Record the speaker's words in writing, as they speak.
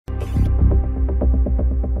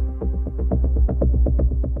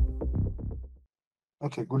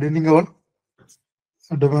Okay, good evening all.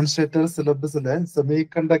 Demonstrator syllabus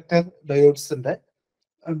semiconductor diodes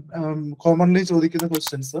commonly ചോദിക്കുന്ന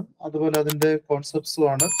questions അതുപോലെ അതിന്റെ കോൺസെപ്റ്റ്സും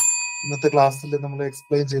ആണ് ഇന്നത്തെ ക്ലാസ്സിൽ നമ്മൾ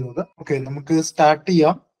എക്സ്പ്ലെയിൻ ചെയ്യുന്നത്. ഓക്കെ, നമുക്ക് സ്റ്റാർട്ട്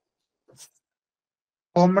ചെയ്യാം.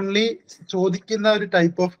 കോമൺലി ചോദിക്കുന്ന ഒരു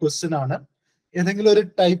ടൈപ്പ് ഓഫ് ക്വസ്റ്റ്യൻ ആണ്. ഏതെങ്കിലും ഒരു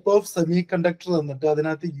ടൈപ്പ് ഓഫ് സെമി കണ്ടക്ടർ തന്നിട്ട്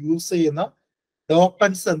അതിനകത്ത് യൂസ് ചെയ്യുന്ന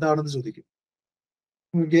ഡോപ്പൻസ് എന്താണെന്ന് ചോദിക്കും.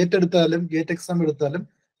 ഗേറ്റ് എടുത്താലും ഗേറ്റ് എക്സാം എടുത്താലും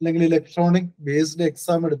അല്ലെങ്കിൽ ഇലക്ട്രോണിക് ബേസ്ഡ്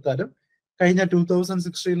എക്സാം എടുത്താലും കഴിഞ്ഞ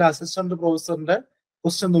 2016 അസിസ്റ്റന്റ് പ്രൊഫസറിന്റെ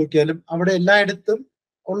ക്വസ്റ്റ്യൻ നോക്കിയാലും അവിടെ എല്ലായിടത്തും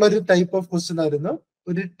ഉള്ളൊരു ടൈപ്പ് ഓഫ് ക്വസ്റ്റ്യൻ ആയിരുന്നു.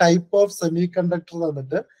 ഒരു ടൈപ്പ് ഓഫ് സെമി കണ്ടക്ടർ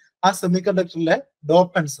തന്നിട്ട് ആ സെമി കണ്ടക്ടറിലെ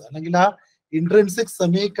ഡോപ്പൻസ് അല്ലെങ്കിൽ ആ ഇൻട്രിൻസിക്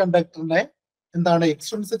സെമി കണ്ടക്ടറിനെ എന്താണ്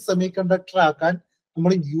എക്സ്ട്രിൻസിക് സെമി കണ്ടക്ടർ ആക്കാൻ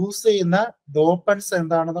നമ്മൾ യൂസ് ചെയ്യുന്ന ഡോപ്പൻസ്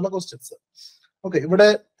എന്താണെന്നുള്ള ക്വസ്റ്റ്യൻസ്. ഓക്കെ, ഇവിടെ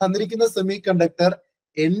തന്നിരിക്കുന്ന semi conductor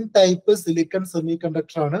N type silicon semi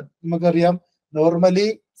conductor ആണ്. നമുക്കറിയാം നോർമലി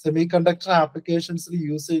സെമി കണ്ടക്ടർ ആപ്ലിക്കേഷൻസിൽ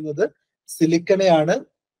യൂസ് ചെയ്യുന്നത് സിലിക്കണെയാണ്.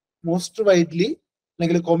 മോസ്റ്റ് വൈഡ്ലി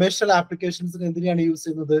അല്ലെങ്കിൽ കൊമേഴ്ഷ്യൽ ആപ്ലിക്കേഷൻസിന് എന്തിനാണ് യൂസ്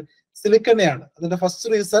ചെയ്യുന്നത്? സിലിക്കണെയാണ്. അതിന്റെ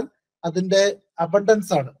ഫസ്റ്റ് റീസൺ അതിന്റെ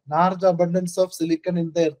അബണ്ടൻസ് ആണ്. Large abundance of silicon in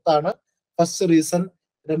the earth ആണ് ഫസ്റ്റ് റീസൺ.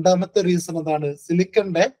 രണ്ടാമത്തെ റീസൺ എന്താണ്?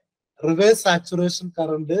 സിലിക്കന്റെ റിവേഴ്സ് സാച്ചുറേഷൻ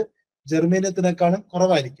കറണ്ട് ജെർമേനിയത്തിനേക്കാളും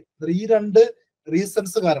കുറവായിരിക്കും. ഈ രണ്ട്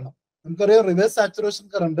റീസൺസ് കാരണം നമുക്കറിയാം reverse saturation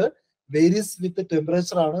current varies with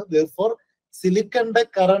temperature ആണ്. Therefore സിലിക്കന്റെ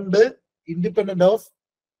current independent of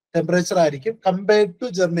temperature ആയിരിക്കും കമ്പയർഡ് ടു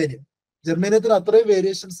ജെർമേനിയം. ജെർമേനിയത്തിന് അത്രയും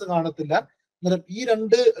വേരിയേഷൻസ് കാണത്തില്ല. അന്നേരം ഈ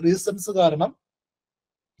രണ്ട് റീസൺസ് കാരണം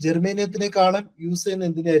ജെർമേനിയത്തിനേക്കാളും യൂസ് ചെയ്യുന്ന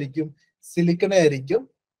എന്തിനായിരിക്കും? സിലിക്കണെ ആയിരിക്കും.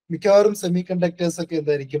 മിക്കവാറും സെമി കണ്ടക്ടേഴ്സ് ഒക്കെ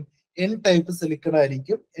എന്തായിരിക്കും? എൻ ടൈപ്പ് സിലിക്കൺ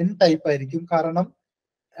ആയിരിക്കും. എൻ ടൈപ്പ് ആയിരിക്കും. കാരണം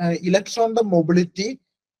ഇലക്ട്രോണിന്റെ മൊബിലിറ്റി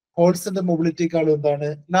ഹോൾസിന്റെ മൊബിലിറ്റിക്കാളും എന്താണ്?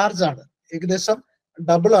 ലാർജ് ആണ്. ഏകദേശം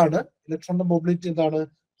ഡബിൾ ആണ്. ഇലക്ട്രോണിന്റെ മൊബിലിറ്റി എന്താണ്?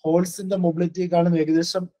 ഹോൾസിന്റെ മൊബിലിറ്റിക്കാളും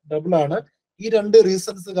ഏകദേശം ഡബിൾ ആണ്. ഈ രണ്ട്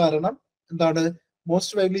റീസൺസ് കാരണം എന്താണ്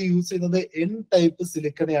മോസ്റ്റ് വൈഡ്ലി യൂസ് ചെയ്യുന്നത് എൻ ടൈപ്പ്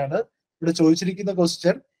സിലിക്കണെയാണ്. ഇവിടെ ചോദിച്ചിരിക്കുന്ന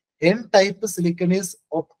question N type silicon is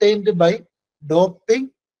obtained by doping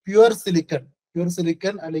pure silicon. Pure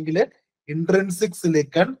silicon അല്ലെങ്കിൽ intrinsic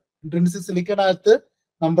silicon. Intrinsic സിലിക്കണകത്ത്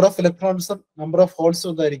number of ഇലക്ട്രോൺസും number of ഹോൾസും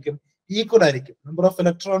എന്തായിരിക്കും? ഈക്വൽ ആയിരിക്കും. Number of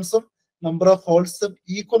ഇലക്ട്രോൺസും number of ഹോൾസും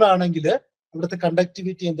equal ആണെങ്കിൽ അവിടുത്തെ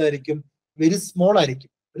കണ്ടക്ടിവിറ്റി എന്തായിരിക്കും? Very small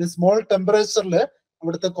ആയിരിക്കും. ഒരു സ്മോൾ ടെമ്പറേച്ചറിൽ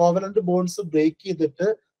അവിടുത്തെ കോവലന്റ് ബോൺസ് ബ്രേക്ക് ചെയ്തിട്ട്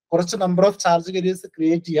കുറച്ച് number of charge careers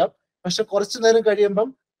create ചെയ്യാം. പക്ഷെ കുറച്ചു നേരം കഴിയുമ്പം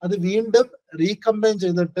അത് വീണ്ടും റീകമ്പൈൻ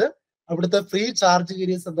ചെയ്തിട്ട് അവിടുത്തെ ഫ്രീ ചാർജ്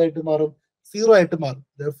കാരിയേഴ്സ് എന്തായിട്ട് മാറും? സീറോ ആയിട്ട് മാറും.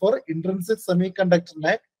 Therefore, ഇൻട്രിൻസിക് സെമി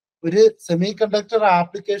കണ്ടക്ടറിനെ ഒരു സെമി കണ്ടക്ടർ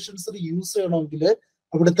ആപ്ലിക്കേഷൻസിൽ യൂസ് ചെയ്യണമെങ്കിൽ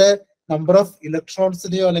അവിടുത്തെ നമ്പർ ഓഫ്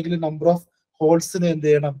ഇലക്ട്രോൺസിനെയോ അല്ലെങ്കിൽ നമ്പർ ഓഫ് ഹോൾസിനെയോ എന്ത്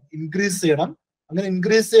ചെയ്യണം? ഇൻക്രീസ് ചെയ്യണം. അങ്ങനെ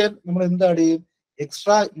ഇൻക്രീസ് ചെയ്യാൻ നമ്മൾ എന്ത് ആഡ് ചെയ്യും?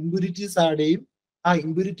 എക്സ്ട്രാ ഇമ്പ്യൂരിറ്റീസ് ആഡ് ചെയ്യും. ആ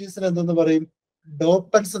ഇമ്പ്യൂരിറ്റീസിന് എന്തെന്ന് പറയും?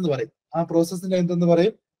 ഡോപ്പൻസ് എന്ന് പറയും. ആ പ്രോസസ്സിനെ എന്തെന്ന്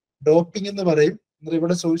പറയും? ഡോപ്പിംഗ് എന്ന് പറയും.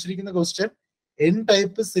 ഇവിടെ ചോദിച്ചിരിക്കുന്ന ക്വസ്റ്റ്യൻ എൻ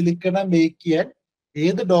ടൈപ്പ് സിലിക്കണ മേക്ക് ചെയ്യാൻ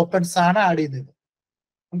ഏത് ഡോപ്പൻസ് ആണ് ആഡ് ചെയ്യുന്നത്?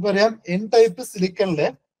 നമുക്കറിയാം N type സിലിക്കണിലെ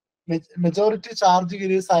majority charge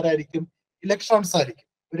careers ആരായിരിക്കും? ഇലക്ട്രോൺസ് ആയിരിക്കും.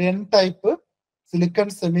 ഒരു N type silicon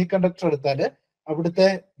semi conductor എടുത്താല് അവിടുത്തെ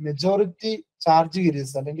മെജോറിറ്റി ചാർജ്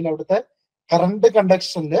കാരിയേഴ്സ് അല്ലെങ്കിൽ അവിടുത്തെ കറണ്ട്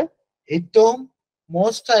കണ്ടക്ഷനില് ഏറ്റവും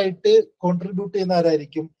മോസ്റ്റ് ആയിട്ട് കോൺട്രിബ്യൂട്ട് ചെയ്യുന്ന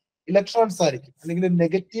ആരായിരിക്കും? ഇലക്ട്രോൺസ് ആയിരിക്കും അല്ലെങ്കിൽ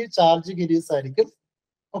നെഗറ്റീവ് ചാർജ് കാരിയേഴ്സ് ആയിരിക്കും.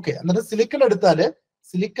 ഓക്കെ, എന്നിട്ട് സിലിക്കൺ എടുത്താല്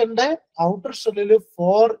സിലിക്കന്റെ ഔട്ടർ ഷെല്ലിൽ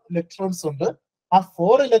 4 ഇലക്ട്രോൺസ് ഉണ്ട്. ആ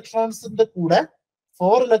 4 ഇലക്ട്രോൺസിന്റെ കൂടെ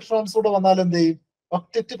 4 ഇലക്ട്രോൺസ് കൂടെ വന്നാൽ എന്ത് ചെയ്യും?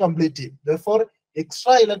 ഒക്ടറ്റ് കംപ്ലീറ്റ് ചെയ്യും. Therefore,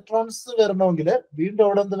 എക്സ്ട്രാ ഇലക്ട്രോൺസ് വരണമെങ്കിൽ വീണ്ടും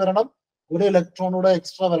അവിടെ എന്ത് വരണം? ഒരു ഇലക്ട്രോൺ കൂടെ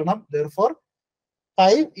എക്സ്ട്രാ വരണം. Therefore,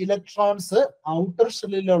 5 ഇലക്ട്രോൺസ് ഔട്ടർ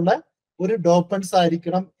ഷെല്ലിലുള്ള ഒരു ഡോപ്പൻസ്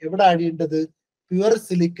ആയിരിക്കണം എവിടെ ആഡ് ചെയ്യേണ്ടത്? പ്യുവർ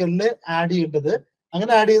സിലിക്കണിൽ ആഡ് ചെയ്യേണ്ടത്.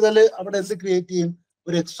 അങ്ങനെ ആഡ് ചെയ്താൽ അവിടെ എന്ത് ക്രിയേറ്റ് ചെയ്യും?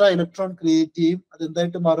 ഒരു എക്സ്ട്രാ ഇലക്ട്രോൺ ക്രിയേറ്റ് ചെയ്യും. അത്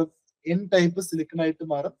എന്തായിട്ട് മാറും? എൻ ടൈപ്പ് സിലിക്കൺ ആയിട്ട്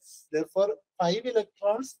മാറും. Therefore, 5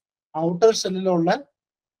 ഇലക്ട്രോൺസ് ഔട്ടർ ഷെല്ലിലുള്ള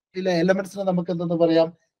എലമെന്റ്സിനെ നമുക്ക് എന്തെന്ന് പറയാം?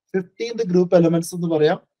 15th ഗ്രൂപ്പ് എലമെന്റ്സ് എന്ന്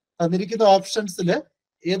പറയാം. തന്നിരിക്കുന്ന ഓപ്ഷൻസിൽ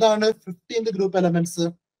ഏതാണ് 15th ഗ്രൂപ്പ് എലമെന്റ്സ്?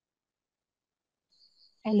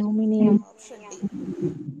 അലൂമിനിയം,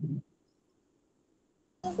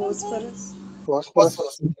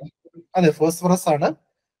 അതെ, ഫോസ്ഫറസ് ആണ്.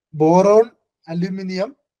 Boron, aluminium,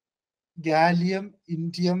 gallium,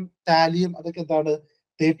 indium, thallium അതൊക്കെ എന്താണ്?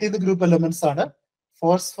 13th ഗ്രൂപ്പ് എലമെന്റ്സ് ആണ്.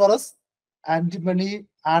 ഫോസ്ഫറസ്, ആന്റിമണി,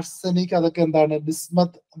 ആർസെനിക് അതൊക്കെ എന്താണ്?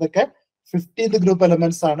 ബിസ്മത്ത് അതൊക്കെ 15th ഗ്രൂപ്പ്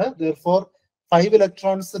എലമെന്റ്സ് ആണ്. Therefore, 5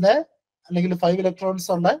 ഇലക്ട്രോൺസിനെ അല്ലെങ്കിൽ 5 ഇലക്ട്രോൺസ്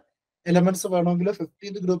ഉള്ള എലമെന്റ്സ് വേണമെങ്കിൽ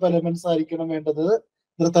 15th ഗ്രൂപ്പ് എലമെന്റ്സ് ആയിരിക്കണം വേണ്ടത്.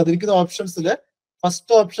 തന്നിരിക്കുന്ന ഓപ്ഷൻസിൽ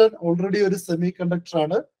ഫസ്റ്റ് ഓപ്ഷൻ ഓൾറെഡി ഒരു സെമി കണ്ടക്ടർ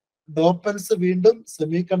ആണ്. ഡോപ്പൻസ് വീണ്ടും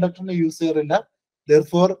സെമി കണ്ടക്ടറിനെ യൂസ് ചെയ്യാറില്ല.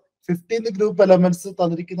 Therefore, 15th ഗ്രൂപ്പ് എലമെന്റ്സ്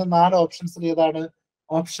തന്നിരിക്കുന്ന 4 ഓപ്ഷൻസിൽ ഏതാണ്?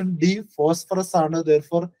 ഓപ്ഷൻ ഡി ഫോസ്ഫറസ് ആണ്.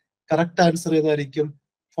 therefore കറക്റ്റ് ആൻസർ ഏതായിരിക്കും?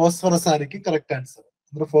 ഫോസ്ഫറസ് ആയിരിക്കും കറക്റ്റ് ആൻസർ.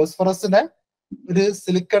 ഫോസ്ഫറസിനെ ഒരു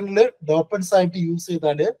സിലിക്കണില് ഡോപ്പൻസ് ആയിട്ട് യൂസ്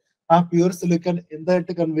ചെയ്താല് ആ പ്യൂർ സിലിക്കൺ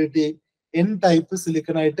എന്തായിട്ട് കൺവേർട്ട് ചെയ്യും? എൻ ടൈപ്പ്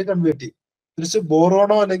സിലിക്കൺ ആയിട്ട് കൺവേർട്ട് ചെയ്യും. തിരിച്ച്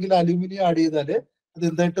ബോറോണോ അല്ലെങ്കിൽ അലൂമിനിയം ആഡ് ചെയ്താല് അത്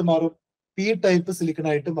എന്തായിട്ട് മാറും? പി ടൈപ്പ് സിലിക്കൺ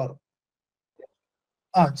ആയിട്ട് മാറും.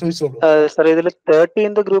 ആ ചോദിച്ചോളൂ. സർ ഇതിൽ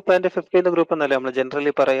 13th group and 15th group എന്നല്ലേ നമ്മൾ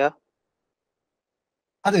ജനറലി പറയാ?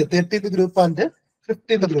 അതെ, 13th group and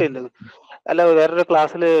 15th group. അല്ല, വേറൊരു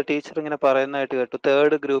ക്ലാസ്സിൽ ടീച്ചർ ഇങ്ങനെ പറയുന്നതായിട്ട് കേട്ടു,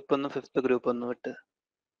 3rd ഗ്രൂപ്പ് എന്നും 5th ഗ്രൂപ്പ് എന്നും വിട്ട്.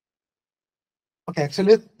 Okay,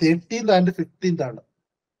 actually 13th and 15th ആണ്.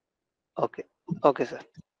 Okay okay sir.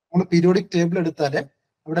 നമ്മൾ പീരിയോഡിക് ടേബിൾ എടുത്താല്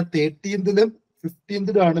അവിടെ 13th-ലും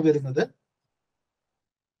 15th-ലും ആണ് വരുന്നത്.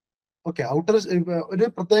 ഓക്കെ, ഔട്ടർ ഒരു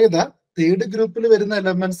പ്രത്യേകത, 3rd ഗ്രൂപ്പിൽ വരുന്ന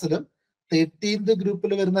എലമെന്റ്സിലും 13th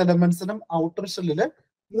ഗ്രൂപ്പിൽ വരുന്ന എലമെന്റ്സിനും ഔട്ടർ ഷെല്ലില്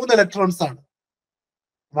 3 ഇലക്ട്രോൺസ് ആണ്.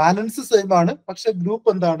 വാലൻസ് സെയിം ആണ്, പക്ഷെ ഗ്രൂപ്പ്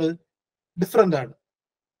എന്താണ്? ഡിഫറെന്റ് ആണ്.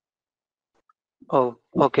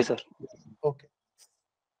 Okay sir. Okay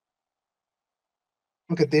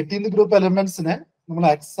okay 13th group എലമെന്റ്സിനെ നമ്മൾ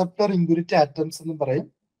അക്സെപ്റ്റർ ഇംപ്യൂരിറ്റി ആറ്റംസ് എന്നും പറയും.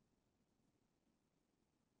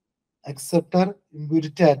 അക്സെപ്റ്റർ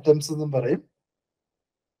ഇംപ്യൂരിറ്റി ആറ്റംസ് എന്നും പറയും.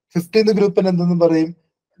 15th ഗ്രൂപ്പിന് എന്തെന്നും പറയും?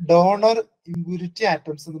 ഡോണർ ഇംപ്യൂരിറ്റി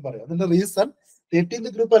ആറ്റംസ് എന്ന് പറയും. അതിന്റെ റീസൺ 13th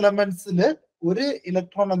ഗ്രൂപ്പ് എലമെന്റ്സിൽ ഒരു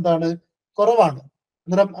ഇലക്ട്രോൺ എന്താണ്? കുറവാണ്.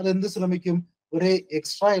 അന്നേരം അതെന്ത് ശ്രമിക്കും? ഒരു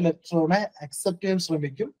എക്സ്ട്രാ ഇലക്ട്രോണെ അക്സെപ്റ്റ് ചെയ്യാൻ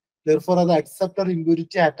ശ്രമിക്കും. therefore അത് അക്സെപ്റ്റർ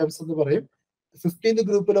ഇംപ്യൂരിറ്റി ആറ്റംസ് എന്ന് പറയും. 15th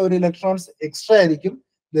ഗ്രൂപ്പിൽ ഒരു ഇലക്ട്രോൺസ് എക്സ്ട്രാ ആയിരിക്കും.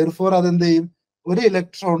 therefore അതെന്ത് ചെയ്യും? ഒരു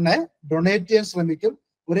ഇലക്ട്രോണിനെ ഡൊണേറ്റ് ചെയ്യാൻ ശ്രമിക്കും.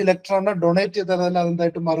 ഒരു ഇലക്ട്രോണിനെ ഡൊണേറ്റ് ചെയ്താൽ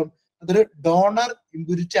അതെന്തായിട്ട് മാറും? അതൊരു ഡോണർ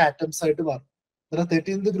ഇംപ്യൂരിറ്റി ആറ്റംസ് ആയിട്ട് മാറും.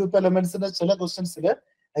 13th ഗ്രൂപ്പ് എലമെന്റ്സിന്റെ ചില ക്വസ്റ്റ്യൻസിൽ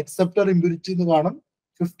അക്സെപ്റ്റർ ഇംപ്യൂരിറ്റി എന്ന് കാണും.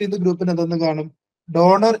 15th ഗ്രൂപ്പിന് എന്തെന്ന് കാണും?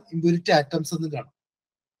 ഡോണർ ഇംപ്യൂരിറ്റി ആറ്റംസ് എന്ന് കാണും.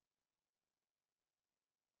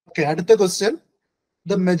 ഓക്കെ, അടുത്ത question.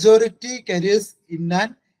 The majority careers in an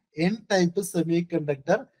N type semi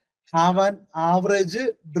conductor have an average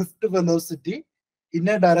drift velocity in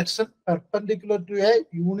A direction perpendicular to A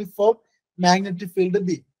uniform magnetic field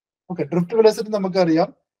B. Okay, drift velocity നമുക്കറിയാം.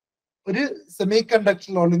 ഒരു semi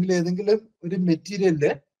കണ്ടക്ടറിലോ അല്ലെങ്കിൽ ഏതെങ്കിലും ഒരു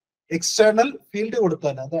മെറ്റീരിയലില് external field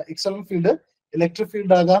കൊടുത്താൽ, അത് external field electric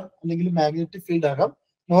field ആകാം അല്ലെങ്കിൽ magnetic field ആകാം.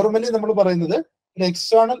 നോർമലി നമ്മൾ പറയുന്നത് ഒരു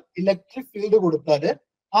എക്സ്റ്റേണൽ ഇലക്ട്രിക് ഫീൽഡ് കൊടുത്താല്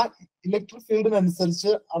ആ ഇലക്ട്രിക്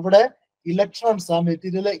ഫീൽഡിനനുസരിച്ച് അവിടെ ഇലക്ട്രോൺസ്, ആ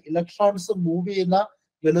മെറ്റീരിയലിലെ ഇലക്ട്രോൺസ് മൂവ് ചെയ്യുന്ന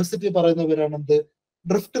വെലോസിറ്റി പറയുന്നവരാണ് എന്ത്?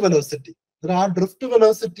 Drift velocity. ആ ഡ്രിഫ്റ്റ്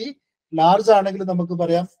വെലോസിറ്റി ലാർജ് ആണെങ്കിൽ നമുക്ക്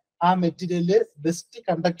പറയാം ആ മെറ്റീരിയല് ബെസ്റ്റ്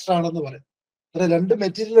കണ്ടക്ടർ ആണെന്ന് പറയും. രണ്ട്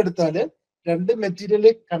മെറ്റീരിയൽ എടുത്താല് രണ്ട് മെറ്റീരിയൽ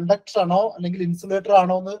കണ്ടക്ടർ ആണോ അല്ലെങ്കിൽ ഇൻസുലേറ്റർ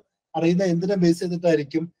ആണോ എന്ന് അറിയുന്ന എന്തിനെ base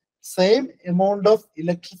ചെയ്തിട്ടായിരിക്കും? Same amount of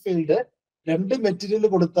electric field രണ്ട് മെറ്റീരിയൽ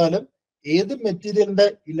കൊടുത്താലും ഏത് മെറ്റീരിയലിന്റെ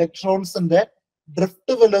ഇലക്ട്രോൺസിന്റെ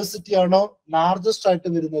ഡ്രിഫ്റ്റ് വെലോസിറ്റി ആണോ ലാർജസ്റ്റ് ആയിട്ട്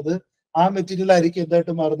വരുന്നത് ആ മെറ്റീരിയൽ ആയിരിക്കും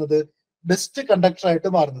എന്തായിട്ട് മാറുന്നത്? ബെസ്റ്റ് കണ്ടക്ടർ ആയിട്ട്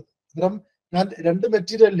മാറുന്നത്. അന്നേരം ഞാൻ രണ്ട്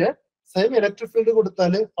മെറ്റീരിയലില് സെയിം ഇലക്ട്രിക് ഫീൽഡ്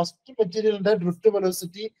കൊടുത്താൽ ഫസ്റ്റ് മെറ്റീരിയലിന്റെ ഡ്രിഫ്റ്റ്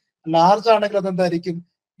വെലോസിറ്റി ലാർജ് ആണെങ്കിൽ അതെന്തായിരിക്കും?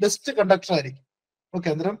 ബെസ്റ്റ് കണ്ടക്ടർ ആയിരിക്കും. ഓക്കെ,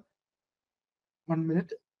 അന്നേരം 1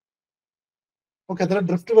 minute. ഓക്കെ, അന്നേരം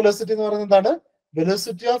ഡ്രിഫ്റ്റ് വെലോസിറ്റി എന്ന് പറയുന്നത് എന്താണ്?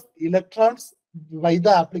 Velocity of electrons by the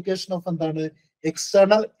application of എന്താണ്?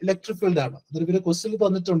 എക്സ്റ്റേണൽ ഇലക്ട്രിക് ഫീൽഡ് ആണ്. അന്നേരം ഇവര് ക്വസ്റ്റ്യൻ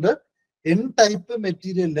തന്നിട്ടുണ്ട് N type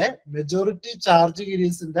മെറ്റീരിയലിലെ majority charge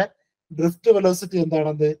ഏരിയസിന്റെ drift velocity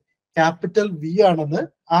എന്താണെന്ന്? ക്യാപിറ്റൽ വി ആണെന്ന്.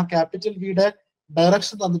 ആ ക്യാപിറ്റൽ വിയുടെ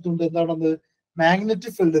ഡയറക്ഷൻ തന്നിട്ടുണ്ട് എന്താണെന്ന്?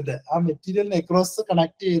 മാഗ്നറ്റിക് ഫീൽഡിന്റെ, ആ മെറ്റീരിയലിനെ അക്രോസ്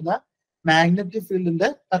കണക്ട് ചെയ്യുന്ന മാഗ്നറ്റിക് ഫീൽഡിന്റെ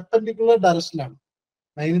പെർപെൻഡിക്കുലർ ഡയറക്ഷനിലാണ്.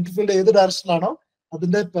 മാഗ്നറ്റിക് ഫീൽഡ് ഏത് ഡയറക്ഷനിലാണോ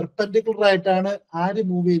അതിന്റെ പെർപെൻഡിക്കുലർ ആയിട്ടാണ് ആര്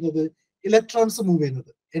മൂവ് ചെയ്യുന്നത്? ഇലക്ട്രോൺസ് മൂവ്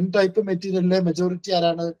ചെയ്യുന്നത്. എൻ ടൈപ്പ് മെറ്റീരിയലിലെ മെജോറിറ്റി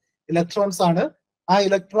ആരാണ്? ഇലക്ട്രോൺസ് ആണ്. ആ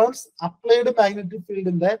ഇലക്ട്രോൺസ് അപ്ലൈഡ് മാഗ്നറ്റിക്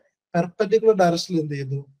ഫീൽഡിന്റെ പെർപെൻഡിക്കുലർ ഡയറക്ഷനിൽ എന്ത്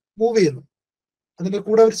ചെയ്യുന്നു? മൂവ് ചെയ്യുന്നു. അതിന്റെ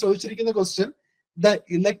കൂടെ അവർ ചോദിച്ചിരിക്കുന്ന ക്വസ്റ്റ്യൻ, ദ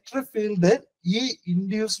ഇലക്ട്രിക് ഫീൽഡ് ഈ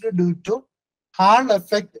induced due to hall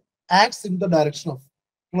effect acts in the direction of.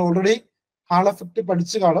 നിങ്ങൾ ഓൾറെഡി ഹാൾ എഫക്ട്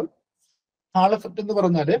പഠിച്ചു കാണും. ഹാൾ എഫക്ട് എന്ന്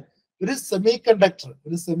പറഞ്ഞാല് ഒരു സെമി കണ്ടക്ടർ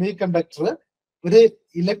ഒരു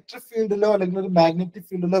ഇലക്ട്രിക് ഫീൽഡിലോ അല്ലെങ്കിൽ ഒരു മാഗ്നറ്റിക്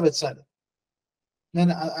ഫീൽഡിലോ വെച്ചാൽ, ഞാൻ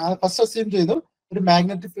ഫസ്റ്റ് അസ്യൂം ചെയ്യുന്നു ഒരു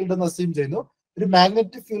മാഗ്നറ്റിക് ഫീൽഡ് എന്ന് അസ്യൂം ചെയ്യുന്നു. ഒരു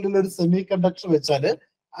മാഗ്നറ്റിക് ഫീൽഡിൽ ഒരു സെമി കണ്ടക്ടർ വെച്ചാല്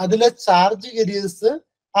അതിലെ ചാർജ് ഏരിയസ്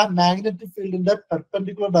ആ മാഗ്നറ്റിക് ഫീൽഡിന്റെ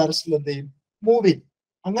പെർപെൻഡിക്കുലർ ഡയറക്ഷനിൽ എന്ത് ചെയ്യും? മൂവ് ചെയ്യും.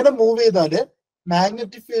 അങ്ങനെ മൂവ് ചെയ്താല്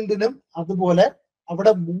മാഗ്നറ്റിക് ഫീൽഡിനും അതുപോലെ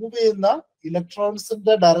അവിടെ മൂവ് ചെയ്യുന്ന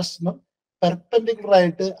ഇലക്ട്രോൺസിന്റെ ഡയറക്ഷനും പെർപെൻഡിക്കുലർ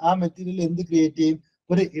ആയിട്ട് ആ മെറ്റീരിയൽ എന്ത് ക്രിയേറ്റ് ചെയ്യും?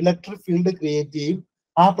 ഒരു ഇലക്ട്രിക് ഫീൽഡ് ക്രിയേറ്റ് ചെയ്യും.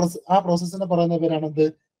 ആ പ്രോസസ്സിനെ പറയുന്ന പേരാണ് എന്ത്?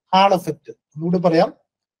 Hall effect. ഒന്നുകൂടി പറയാം,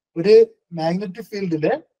 ഒരു മാഗ്നറ്റിക്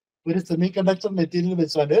ഫീൽഡില് ഒരു സെമി കണ്ടക്ടർ മെറ്റീരിയൽ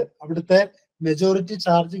വെച്ചാല് അവിടുത്തെ മെജോറിറ്റി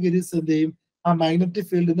ചാർജ് ഏരിയസ് എന്ത് ചെയ്യും? ആ മാഗ്നറ്റിക്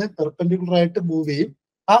ഫീൽഡിന് പെർപെൻഡിക്കുലർ ആയിട്ട് മൂവ് ചെയ്യും.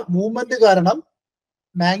 ആ മൂവ്മെന്റ് കാരണം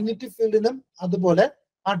മാഗ്നറ്റിക് ഫീൽഡിനും അതുപോലെ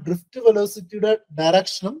ആ ഡ്രിഫ്റ്റ് വെലോസിറ്റിയുടെ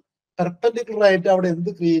ഡയറക്ഷനും പെർപെൻഡിക്കുലർ ആയിട്ട് അവിടെ എന്ത്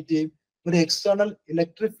ക്രിയേറ്റ് ചെയ്യും? ഒരു എക്സ്റ്റേണൽ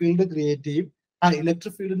ഇലക്ട്രിക് ഫീൽഡ് ക്രിയേറ്റ് ചെയ്യും. ആ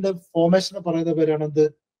ഇലക്ട്രിക് ഫീൽഡിന്റെ ഫോർമേഷനെ പറയുന്ന പേരാണ് എന്ത്?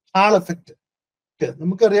 Hall effect.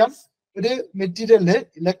 നമുക്കറിയാം ഒരു മെറ്റീരിയലില്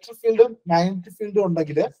ഇലക്ട്രിക് ഫീൽഡും മാഗ്നറ്റിക് ഫീൽഡും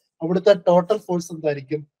ഉണ്ടെങ്കിൽ അവിടുത്തെ ടോട്ടൽ ഫോഴ്സ്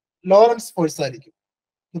എന്തായിരിക്കും? ലോറൻസ് ഫോഴ്സ് ആയിരിക്കും.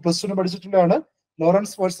 ഇത് പ്ലസ് ടുന് പഠിച്ചിട്ടുള്ളതാണ്.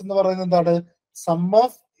 ലോറൻസ് ഫോഴ്സ് എന്ന് പറയുന്നത് എന്താണ്? Some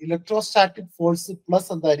of electrostatic force plus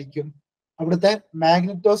എന്തായിരിക്കും? അവിടുത്തെ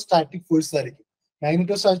മാഗ്നറ്റോസ്റ്റാറ്റിക് ഫോഴ്സ് ആയിരിക്കും.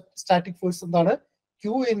 മാഗ്നറ്റോസ്റ്റാറ്റിക് ഫോഴ്സ് എന്താണ്? Q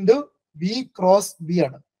into V cross B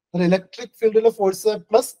ആണ്. ഇലക്ട്രിക് ഫീൽഡിലെ ഫോഴ്സ്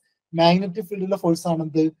പ്ലസ് മാഗ്നറ്റിക് ഫീൽഡിലെ force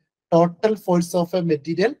ആണെന്ത്? Total force of A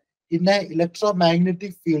material in A electro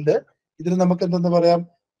magnetic field. ഇതിന് നമുക്ക് എന്തെന്ന് പറയാം?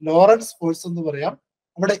 ലോറൻസ് ഫോഴ്സ് എന്ന് പറയാം.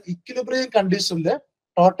 അവിടെ ഇക്വിലിബ്രിയം കണ്ടീഷനില്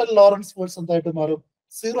ടോട്ടൽ ലോറൻസ് ഫോഴ്സ് എന്തായിട്ട് മാറും?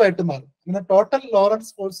 0 ആയിട്ട് മാറും. അങ്ങനെ ടോട്ടൽ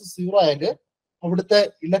ലോറൻസ് ഫോഴ്സ് 0 ആയാല് അവിടുത്തെ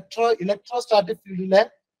ഇലക്ട്രോസ്റ്റാറ്റിക് ഫീൽഡിലെ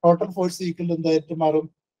ടോട്ടൽ ഫോഴ്സ് ഈക്വൽ എന്തായിട്ട് മാറും?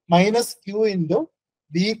 Minus Q into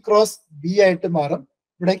B cross B ആയിട്ട് മാറും.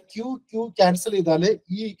 ഇവിടെ Q ക്യാൻസൽ ചെയ്താല്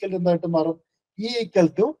E ഈക്വൽ എന്തായിട്ട് മാറും? E equal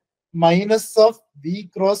to minus of B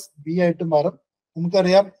cross B ആയിട്ട് മാറും.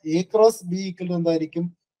 നമുക്കറിയാം A ക്രോസ് B ഈക്വൽ എന്തായിരിക്കും?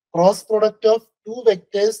 Cross product of 2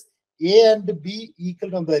 vectors A and B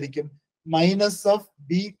equal എന്തായിരിക്കും? Minus of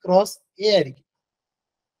B cross A ആയിരിക്കും.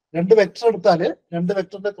 രണ്ട് വെക്ടർ എടുത്താല് രണ്ട്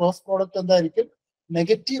വെക്ടറിന്റെ ക്രോസ് പ്രോഡക്റ്റ് എന്തായിരിക്കും?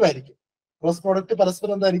 നെഗറ്റീവ് ആയിരിക്കും. ക്രോസ് പ്രോഡക്റ്റ്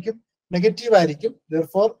പരസ്പരം എന്തായിരിക്കും? നെഗറ്റീവ് ആയിരിക്കും.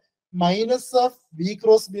 Therefore minus of B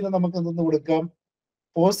cross B നമുക്ക് എന്തെന്ന് കൊടുക്കാം?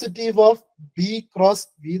 Positive of B cross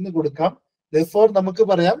B എന്ന് കൊടുക്കാം. Therefore നമുക്ക്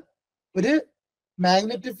പറയാം ഒരു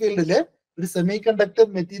മാഗ്നറ്റിക് ഫീൽഡില് ഒരു സെമി കണ്ടക്ടർ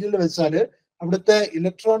മെറ്റീരിയൽ വെച്ചാല് അവിടുത്തെ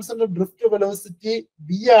ഇലക്ട്രോൺസിന്റെ ഡ്രിഫ്റ്റ് വെലോസിറ്റി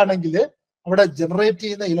B ആണെങ്കിൽ അവിടെ ജനറേറ്റ്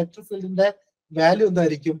ചെയ്യുന്ന ഇലക്ട്രിക് ഫീൽഡിന്റെ വാല്യൂ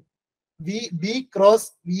എന്തായിരിക്കും? B ക്രോസ്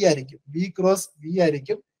B ആയിരിക്കും. B ക്രോസ് B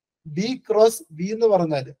ആയിരിക്കും. B ക്രോസ് B എന്ന്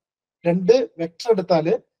പറഞ്ഞാല് രണ്ട് വെക്ടർ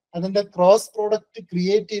എടുത്താല് അതിന്റെ ക്രോസ് പ്രോഡക്റ്റ്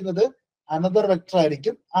ക്രിയേറ്റ് ചെയ്യുന്നത് അനദർ വെക്ടർ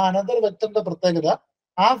ആയിരിക്കും. ആ അനദർ വെക്ടറിന്റെ പ്രത്യേകത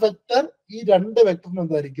ആ വെക്ടർ ഈ രണ്ട് വെക്ടറിന്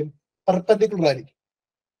എന്തായിരിക്കും? പെർപെൻഡിക്കുലർ ആയിരിക്കും.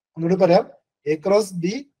 ഒന്നുകൂടി പറയാം, A cross B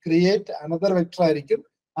create another vector ആയിരിക്കും.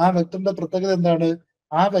 ആ വെക്ടറിന്റെ പ്രത്യേകത എന്താണ്?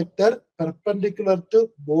 ആ vector perpendicular to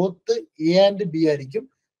both A and B ആയിരിക്കും.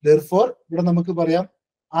 Therefore ഇവിടെ നമുക്ക് പറയാം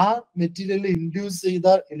ആ മെറ്റീരിയലിൽ ഇൻഡ്യൂസ് ചെയ്ത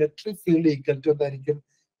ഇലക്ട്രിക് ഫീൽഡ് ഈക്വൽ ടു എന്തായിരിക്കും?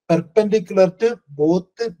 Perpendicular to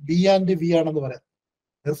both B and V ആണെന്ന് പറയാം.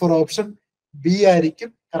 Therefore ഓപ്ഷൻ B ആയിരിക്കും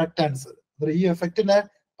കറക്റ്റ് ആൻസർ. ഈ എഫക്റ്റിനെ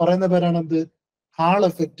പറയുന്ന പേരാണ് എന്ത്? Hall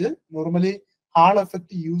effect. Normally hall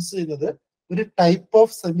effect use ചെയ്യുന്നത് ഒരു ടൈപ്പ്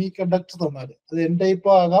ഓഫ് സെമി കണ്ടക്ടർ തന്നാൽ അത് N ടൈപ്പ്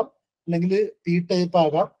ആകാം അല്ലെങ്കിൽ P ടൈപ്പ്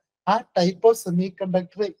ആകാം. ആ ടൈപ്പ് ഓഫ് സെമി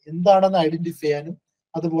കണ്ടക്ടർ എന്താണെന്ന് ഐഡന്റിഫൈ ചെയ്യാനും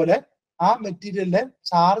അതുപോലെ ആ മെറ്റീരിയലിലെ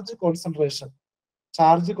ചാർജ്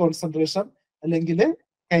കോൺസെൻട്രേഷൻ അല്ലെങ്കിൽ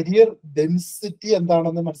കരിയർ ഡെൻസിറ്റി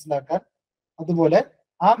എന്താണെന്ന് മനസ്സിലാക്കാൻ, അതുപോലെ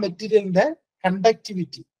ആ മെറ്റീരിയലിന്റെ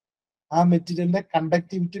കണ്ടക്ടിവിറ്റി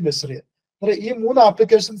മെഷർ ചെയ്യാൻ. ഈ 3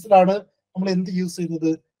 ആപ്ലിക്കേഷൻസിലാണ് നമ്മൾ എന്ത് യൂസ്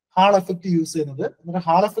ചെയ്യുന്നത്? ഹാൾ എഫക്റ്റ് യൂസ് ചെയ്യുന്നത്. അങ്ങനെ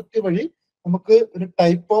ഹാൾ എഫക്റ്റ് വഴി നമുക്ക് ഒരു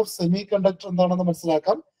ടൈപ്പ് ഓഫ് സെമി കണ്ടക്ടർ എന്താണെന്ന്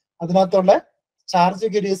മനസ്സിലാക്കാം. അതിനകത്തുള്ള ചാർജ്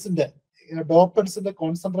കേരിയേഴ്സിന്റെ ഡോപ്പൻസിന്റെ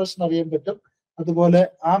കോൺസെൻട്രേഷൻ അറിയാൻ പറ്റും. അതുപോലെ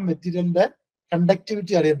ആ മെറ്റീരിയലിന്റെ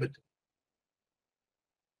കണ്ടക്ടിവിറ്റി അറിയാൻ പറ്റും.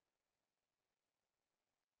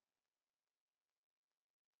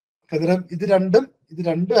 ഇത്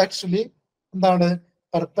രണ്ടും ആക്ച്വലി എന്താണ്?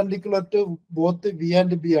 Perpendicular to both V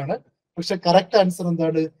and B ആണ്. പക്ഷെ കറക്റ്റ് ആൻസർ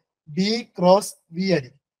എന്താണ്? B ക്രോസ് V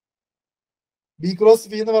ആയിരിക്കും. B ക്രോസ്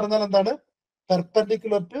V എന്ന് പറഞ്ഞാൽ എന്താണ്?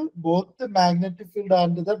 Perpendicular to both magnetic field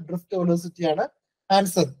and the drift velocity ആണ്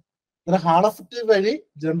ആൻസർ. ഹാൾ എഫക്റ്റ് വഴി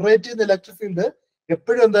ജനറേറ്റ് ചെയ്യുന്ന ഇലക്ട്രിക് ഫീൽഡ്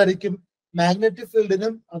എപ്പോഴും എന്തായിരിക്കും? മാഗ്നറ്റിക്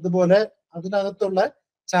ഫീൽഡിനും അതുപോലെ അതിനകത്തുള്ള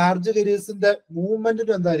ചാർജ് കേരിയേഴ്സിന്റെ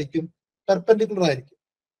മൂവ്മെന്റിനും എന്തായിരിക്കും? പെർപെൻഡിക്കുലർ ആയിരിക്കും.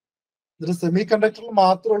 ഇതൊരു സെമി കണ്ടക്ടറിൽ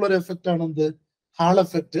മാത്രമുള്ള ഒരു എഫക്റ്റ് ആണ് എന്ത്? Hall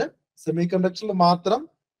effect. സെമി കണ്ടക്ടറിൽ മാത്രം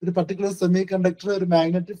ഒരു പർട്ടിക്കുലർ സെമി കണ്ടക്ടർ ഒരു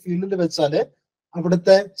മാഗ്നറ്റിക് ഫീൽഡിൽ വെച്ചാല്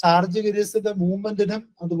അവിടുത്തെ ചാർജ് കേരിയേഴ്സിന്റെ മൂവ്മെന്റിനും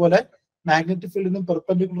അതുപോലെ മാഗ്നറ്റിക് ഫീൽഡിനും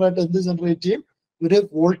പെർപെൻഡിക്കുലർ ആയിട്ട് എന്ത് ജനറേറ്റ് ചെയ്യും? ഒരു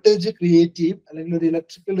വോൾട്ടേജ് ക്രിയേറ്റ് ചെയ്യും അല്ലെങ്കിൽ ഒരു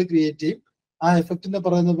ഇലക്ട്രിക് ഫീൽഡ് ക്രിയേറ്റ് ചെയ്യും. ആ എഫക്റ്റിനെ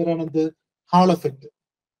പറയുന്ന പേരാണ് എന്ത്? Hall effect.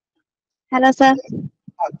 ഹലോ സർ,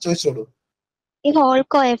 ചോദിച്ചോളൂ. ഈ ഹോൾ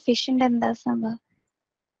കോഎഫിഷ്യന്റ് എന്താ സംഭവം?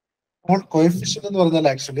 ഹോൾ കോഎഫിഷ്യന്റ് എന്ന് പറഞ്ഞാൽ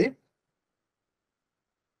ആക്ച്വലി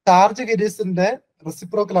ചാർജ് കേരിയേഴ്സിന്റെ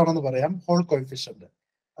റെസിപ്രോക്കൽ ആണെന്ന് പറയാം ഹോൾ കോഎഫിഷ്യന്റ്.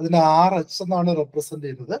 അതിന് RH എന്നാണ് റെപ്രസെന്റ്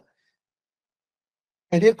ചെയ്യുന്നത്.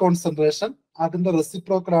 കരിയർ കോൺസെൻട്രേഷൻ അതിന്റെ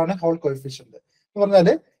റെസിപ്രോക്കൽ ആണ് ഹോൾ കോഎഫിഷ്യന്റ് എന്ന്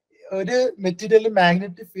പറഞ്ഞാല് ഒരു മെറ്റീരിയലിൽ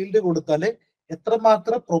മാഗ്നറ്റിക് ഫീൽഡ് കൊടുത്താല്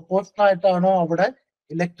എത്രമാത്രം പ്രൊപ്പോർഷണൽ ആയിട്ടാണോ അവിടെ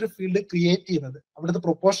ഇലക്ട്രിക് ഫീൽഡ് ക്രിയേറ്റ് ചെയ്യുന്നത്, അവിടുത്തെ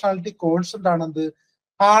proportionality constant ആണെന്ത്?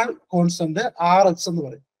 Hall constant RH എന്ന്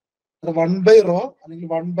പറയും. 1/ρ അല്ലെങ്കിൽ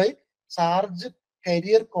 1 charge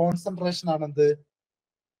career concentration ആണെന്ത്?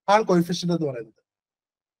 Hall coefficient എന്ന് പറയുന്നത്.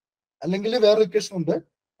 അല്ലെങ്കിൽ വേറെ ഇക്വേഷൻ ഉണ്ട്,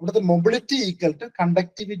 ഇവിടുത്തെ mobility equal to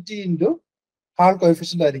conductivity into hall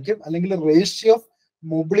coefficient ആയിരിക്കും, അല്ലെങ്കിൽ റേഷ്യോ ഓഫ്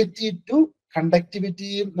മൊബിലിറ്റി ടു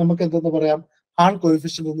കണ്ടക്ടിവിറ്റിയും നമുക്ക് എന്തെന്ന് പറയാം, ഹാൾ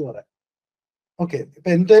കോഎഫിഷ്യന്റ് എന്ന് പറയാം. ഓക്കെ, ഇപ്പൊ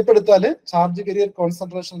എൻ ടൈപ്പ് എടുത്താല് ചാർജ് കരിയർ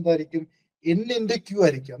കോൺസെൻട്രേഷൻ എന്തായിരിക്കും, എൻ ഇൻറ്റു ക്യൂ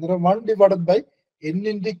ആയിരിക്കും. അന്നേരം 1 divided by N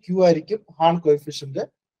into Q ആയിരിക്കും ഹാൾ കോഎഫിഷ്യന്റ്,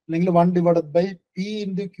 അല്ലെങ്കിൽ 1 divided by P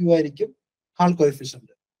into Q ആയിരിക്കും ഹാൾ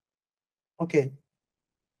കോഎഫിഷ്യന്റ്. ഓക്കെ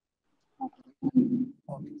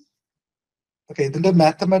ഓക്കെ, ഇതിന്റെ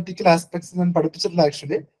മാത്തമാറ്റിക്കൽ ആസ്പെക്ട്സ് ഞാൻ പഠിപ്പിച്ചിട്ടില്ല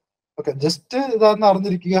ആക്ച്വലി. ഓക്കെ, ജസ്റ്റ് ഇതാന്ന്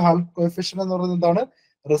അറിഞ്ഞിരിക്കുക. ഹാൾ കോഎഫിഷ്യന്റ് എന്ന് പറയുന്നത് എന്താണ്,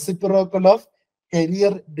 റെസിപ്രോക്കൽ ഓഫ്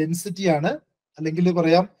കരിയർ ഡെൻസിറ്റി ആണ്, അല്ലെങ്കിൽ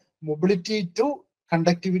പറയാം mobility to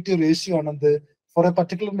conductivity ratio ആണെന്ത്, four A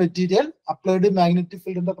particular material applied magnetic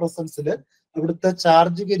ഫീൽഡിന്റെ പ്രസൻസിൽ ഇവിടുത്തെ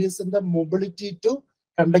charge കരിയർസിന്റെ mobility to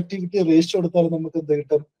conductivity ratio എടുത്താൽ നമുക്ക് എന്ത്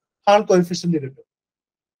കിട്ടും, ഹാൾ കോഎഫിഷ്യന്റ് കിട്ടും.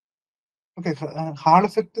 ഓക്കെ, ഹാൾ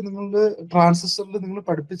എഫക്ട് നിങ്ങളുടെ ട്രാൻസിസ്റ്ററിൽ നിങ്ങൾ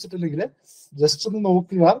പഠിപ്പിച്ചിട്ടില്ലെങ്കിൽ ജസ്റ്റ് ഒന്ന്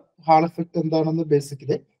നോക്കുക ഹാൾ എഫക്ട് എന്താണെന്ന്.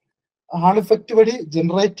 ബേസിക്കലി ഹാൾ എഫക്ട് വഴി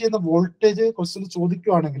ജനറേറ്റ് ചെയ്യുന്ന വോൾട്ടേജ് ക്വസ്റ്റ്യൻ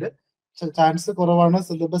ചോദിക്കുവാണെങ്കിൽ ചാൻസ് കുറവാണ്,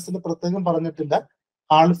 സിലബസിൽ പ്രത്യേകം പറഞ്ഞിട്ടില്ല.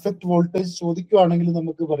 ഹാൾ എഫക്ട് വോൾട്ടേജ് ചോദിക്കുവാണെങ്കിൽ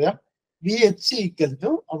നമുക്ക് പറയാം വി എച്ച് ഈക്വൽ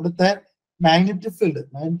ടു അവിടുത്തെ മാഗ്നറ്റിക്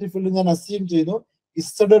ഫീൽഡ് ഞാൻ അസ്യൂം ചെയ്തു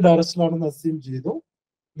ഇസഡ് ഡയറക്ഷനിലാണെന്ന് അസ്യൂം ചെയ്തു,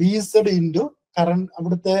 വി ഇസഡ് ഇൻറ്റു കറണ്ട്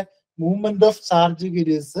അവിടുത്തെ movement of charge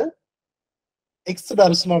careers X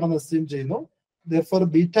ഡയറക്ഷനിലാണെന്ന് assume ചെയ്യുന്നു. therefore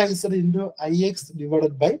beta Z into I X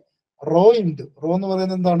divided by rho into raw എന്ന്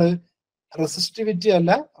പറയുന്നത് എന്താണ്, റെസിസ്റ്റിവിറ്റി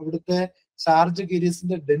അല്ല, അവിടുത്തെ ചാർജ്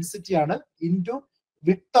കരിയേഴ്സിന്റെ ഡെൻസിറ്റി ആണ്, into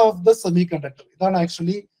width of the semi conductor. ഇതാണ്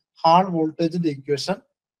ആക്ച്വലി ഹാൾ വോൾട്ടേജിന്റെ ഇക്വേഷൻ.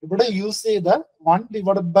 ഇവിടെ യൂസ് ചെയ്ത 1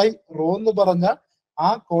 ഡിവൈഡഡ് ബൈ റോ എന്ന് പറഞ്ഞ ആ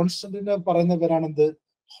കോൺസ്റ്റന്റിനെ പറയുന്ന പേരാണ് എന്ത്,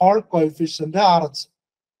 ഹാൾ കോഎഫിഷ്യന്റ് RH.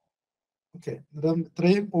 ഓക്കെ,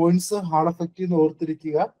 ഇത്രയും പോയിന്റ്സ് ഹാൾ എഫക്റ്റ് എന്ന്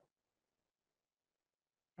ഓർത്തിരിക്കുക.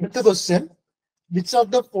 അടുത്ത question, which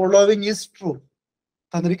of the following is true?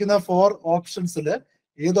 തന്നിരിക്കുന്ന 4 ഓപ്ഷൻസിൽ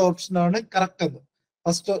ഏത് ഓപ്ഷൻ ആണ് കറക്റ്റ് എന്ന്.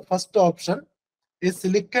 First option, a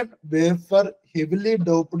silicon wafer heavily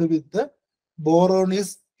doped with boron is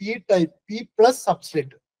p type, p plus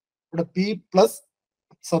substrate. ഇവിടെ p plus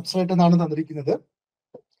substrate എന്നാണ് തന്നിരിക്കുന്നത്.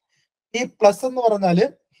 p plus എന്ന് പറഞ്ഞാല്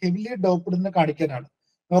ഹെവിലി ഡോപ്ഡ് എന്ന് കാണിക്കാനാണ്.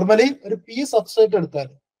 നോർമലി ഒരു p substrate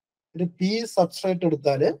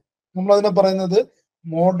എടുത്താല് നമ്മൾ അതിനെ പറയുന്നത്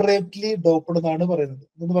മോഡറേറ്റ്ലി ഡോപ്ഡ് എന്നാണ് പറയുന്നത്.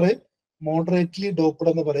 എന്ന് പറയും മോഡറേറ്റ്ലി ഡോപ്ഡ്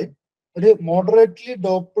എന്ന് പറയും. ഒരു moderately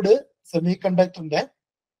doped semi കണ്ടക്ടറിന്റെ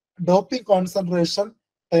doping concentration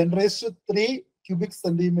 10⁻³ cubic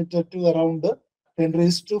centimeter to around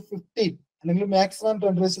 10⁻15 അല്ലെങ്കിൽ മാക്സിമം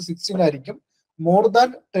 10⁻16 ആയിരിക്കും. മോർ ദാൻ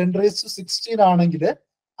 10⁻16 ആണെങ്കിൽ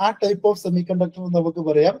ആ ടൈപ്പ് ഓഫ് സെമി കണ്ടക്ടർ നമുക്ക്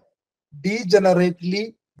പറയാം ഡീജനറേറ്റ്ലി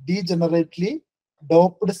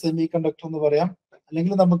ഡോപ്ഡ് സെമി കണ്ടക്ടർ എന്ന് പറയാം,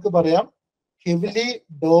 അല്ലെങ്കിൽ നമുക്ക് പറയാം ഹെവിലി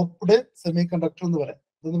ഡോപ്ഡ് സെമി കണ്ടക്ടർ എന്ന് പറയാം.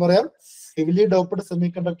 എന്ന് പറയാം ഹെവിലി ഡോപ്ഡ് സെമി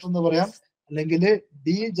കണ്ടക്ടർ എന്ന് പറയാം, അല്ലെങ്കിൽ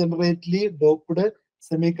ഡീജനറേറ്റ്ലി ഡോപ്ഡ്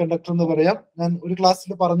സെമി കണ്ടക്ടർ എന്ന് പറയാം. ഞാൻ ഒരു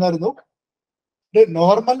ക്ലാസ്സിൽ പറഞ്ഞായിരുന്നു, ഒരു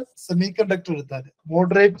നോർമൽ സെമി കണ്ടക്ടർ എടുത്താല്,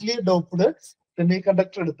 മോഡറേറ്റ്ലി ഡോപ്ഡ് സെമി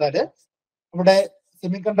കണ്ടക്ടർ എടുത്താല് അവിടെ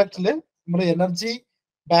സെമി കണ്ടക്ടറിൽ നമ്മുടെ എനർജി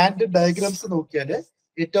ബാൻഡ് ഡയഗ്രാംസ് നോക്കിയാല്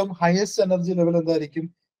ഏറ്റവും ഹയസ്റ്റ് എനർജി ലെവൽ എന്തായിരിക്കും,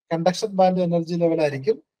 കണ്ടക്ഷൻ ബാൻഡ് എനർജി ലെവൽ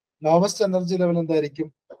ആയിരിക്കും. ലോവസ്റ്റ് എനർജി ലെവൽ എന്തായിരിക്കും,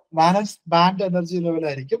 വാലൻസ് ബാൻഡ് എനർജി ലെവൽ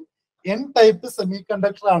ആയിരിക്കും. എൻ ടൈപ്പ് സെമി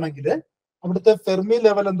കണ്ടക്ടർ ആണെങ്കിൽ അവിടുത്തെ ഫെർമി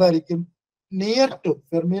ലെവൽ എന്തായിരിക്കും, നിയർ ടു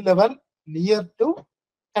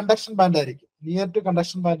കണ്ടക്ഷൻ ബാൻഡ് ആയിരിക്കും.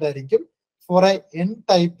 Four A N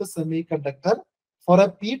type semi conductor. Four A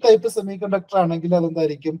P type semi conductor ആണെങ്കിൽ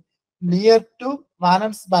അതെന്തായിരിക്കും, near to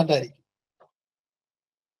വാലൻസ് band ആയിരിക്കും.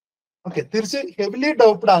 Okay, തിരിച്ച് heavily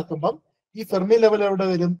doped ആക്കുമ്പം ഈ Fermi level എവിടെ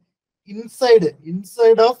വരും,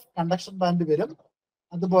 ഇൻസൈഡ് ഓഫ് കണ്ടക്ഷൻ ബാൻഡ് വരും.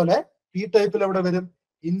 അതുപോലെ പി ടൈപ്പിൽ എവിടെ വരും,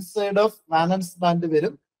 ഇൻസൈഡ് ഓഫ് വാലൻസ് ബാൻഡ്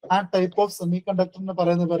വരും. ആ ടൈപ്പ് ഓഫ് സെമി കണ്ടക്ടറിന്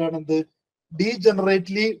പറയുന്ന പേരാണ് എന്ത്,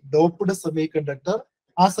 ഡീജനറേറ്റ്ലി ഡോപ്ഡ് സെമി കണ്ടക്ടർ.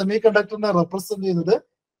 ആ സെമി കണ്ടക്ടറിനെ റെപ്രസെന്റ് ചെയ്യുന്നത്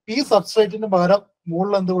പി സബ്സ്ട്രേറ്റിന് പകരം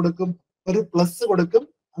മുകളിൽ എന്ത് കൊടുക്കും, ഒരു പ്ലസ് കൊടുക്കും.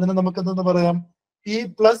 അതിന് നമുക്ക് എന്തെന്ന് പറയാം, പി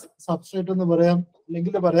പ്ലസ് സബ്സ്ട്രേറ്റ് എന്ന് പറയാം,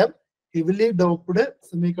 അല്ലെങ്കിൽ പറയാം ഹെവിലി ഡോപ്ഡ്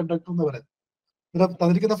സെമി കണ്ടക്ടർ എന്ന് പറയാം. ഇവിടെ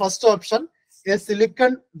തന്നിരിക്കുന്ന first option, A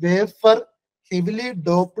silicon wafer heavily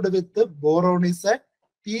doped with boron is A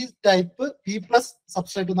P type P plus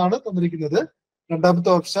substrate എന്നാണ് തന്നിരിക്കുന്നത്.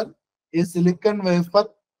 രണ്ടാമത്തെ option, A silicon wafer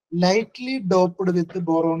lightly doped with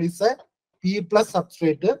boron is A P plus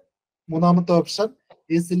substrate. മൂന്നാമത്തെ option,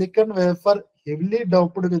 A silicon wafer heavily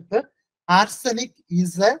doped with arsenic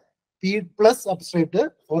is A P plus substrate.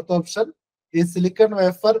 Fourth option, A silicon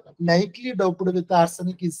wafer lightly doped with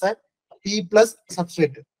arsenic is A P plus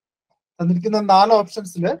substrate. തന്നിരിക്കുന്ന 4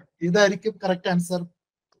 ഓപ്ഷൻസിൽ ഇതായിരിക്കും correct answer.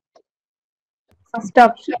 First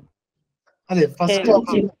option. അതെ, first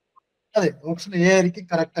option. അതെ, option A ആയിരിക്കും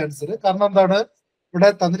correct answer. കാരണം എന്താണ്, ഇവിടെ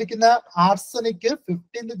തന്നിരിക്കുന്ന arsenic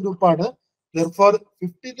 15th ഗ്രൂപ്പാണ്. therefore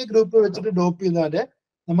 15th ഗ്രൂപ്പ് വെച്ചിട്ട് ഡോപ്പ് ചെയ്താല്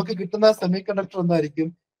നമുക്ക് കിട്ടുന്ന സെമി കണ്ടക്ടർ എന്തായിരിക്കും?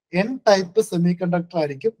 എൻ ടൈപ്പ് സെമി കണ്ടക്ടർ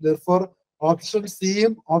ആയിരിക്കും. therefore ഓപ്ഷൻ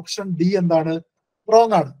സിയും ഓപ്ഷൻ ഡി എന്താണ്?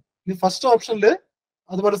 റോങ് ആണ്. ഇനി ഫസ്റ്റ് ഓപ്ഷനിൽ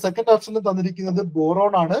അതുപോലെ സെക്കൻഡ് ഓപ്ഷനിൽ തന്നിരിക്കുന്നത്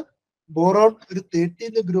ബോറോൺ ആണ്. ബോറോൺ ഒരു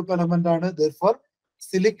 13th ഗ്രൂപ്പ് എലമെന്റ് ആണ്. therefore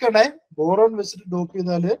സിലിക്കണെ ബോറോൺ വെച്ചിട്ട് ഡോപ്പ്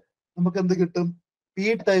ചെയ്താല് നമുക്ക് എന്ത് കിട്ടും? പി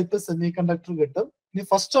ടൈപ്പ് സെമി കണ്ടക്ടർ കിട്ടും. ഇനി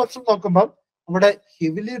ഫസ്റ്റ് ഓപ്ഷൻ നോക്കുമ്പോൾ അവിടെ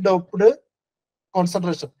ഹെവിലി ഡോപ്ഡ്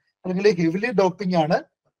കോൺസെൻട്രേഷൻ അല്ലെങ്കിൽ ഹെവിലി ഡോപ്പിംഗ് ആണ്.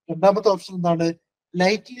 രണ്ടാമത്തെ ഓപ്ഷൻ എന്താണ്?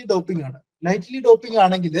 ലൈറ്റ്ലി ഡോപ്പിംഗ് ആണ്. ലൈറ്റ്ലി ഡോപ്പിംഗ്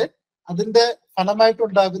ആണെങ്കിൽ അതിന്റെ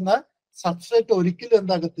ഫലമായിട്ടുണ്ടാകുന്ന സബ്സ്ട്രേറ്റ് ഒരിക്കലും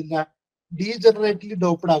എന്താകത്തില്ല? ഡീജനറേറ്റ്ലി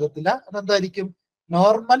ഡോപ്ഡ് ആകത്തില്ല. അതെന്തായിരിക്കും?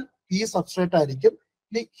 നോർമൽ പി സബ്സ്ട്രേറ്റ് ആയിരിക്കും.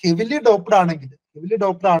 ഇനി ഹെവിലി ഡോപ്ഡ്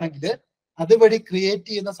ആണെങ്കിൽ അതുവഴി ക്രിയേറ്റ്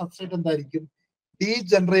ചെയ്യുന്ന സബ്സ്ട്രേറ്റ് എന്തായിരിക്കും?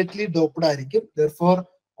 ഡീജനറേറ്റ്ലി ഡോപ്ഡ് ആയിരിക്കും. therefore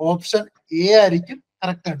ഓപ്ഷൻ എ ആയിരിക്കും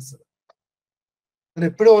കറക്റ്റ് ആൻസർ.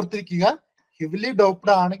 എപ്പോഴും ഓർത്തിരിക്കുക, ഹെവിലി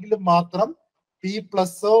ഡോപ്ഡ് ആണെങ്കിൽ മാത്രം പി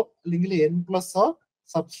പ്ലസോ അല്ലെങ്കിൽ എൻ പ്ലസോ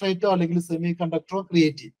സബ്സ്ട്രേറ്റോ അല്ലെങ്കിൽ സെമി കണ്ടക്ടറോ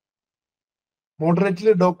ക്രിയേറ്റ് ചെയ്യും.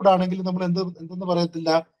 മോഡറേറ്റ്ലി ഡോപ്ഡ് ആണെങ്കിൽ നമ്മൾ എന്തെന്ന്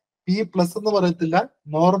പറയത്തില്ല? പി പ്ലസ് എന്ന് പറയത്തില്ല,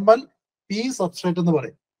 നോർമൽ പി സബ്സ്ട്രേറ്റ് എന്ന്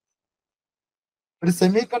പറയും.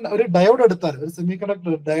 ഒരു ഡയോഡ് എടുത്താലും, ഒരു സെമി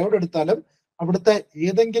കണ്ടക്ടർ ഡയോഡ് എടുത്താലും അവിടുത്തെ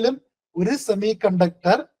ഏതെങ്കിലും ഒരു സെമി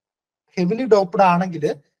കണ്ടക്ടർ ഹെവിലി ഡോപ്ഡ് ആണെങ്കിൽ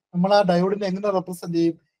നമ്മൾ ആ ഡയോഡിനെ എങ്ങനെ റെപ്രസെന്റ്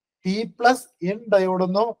ചെയ്യും? പി പ്ലസ് എൻ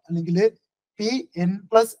ഡയോഡെന്നോ അല്ലെങ്കിൽ പി എൻ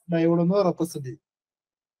പ്ലസ് ഡയോഡെന്നോ റെപ്രസെന്റ് ചെയ്യും.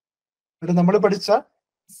 എന്നിട്ട് നമ്മൾ പഠിച്ച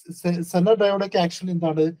സെനർ ഡയോഡൊക്കെ ആക്ച്വലി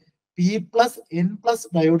എന്താണ്? P plus N plus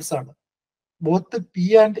diodes ആണ്. Both P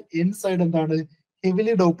and N side എന്താണ്?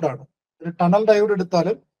 ഹെവിലി ഡോപ്ഡ് ആണ്. ഒരു ടണൽ ഡയോഡ്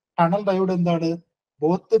എടുത്താലും ടണൽ ഡയോഡ് എന്താണ്?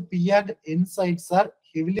 Both P and N sides are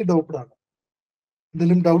heavily doped ആണ്.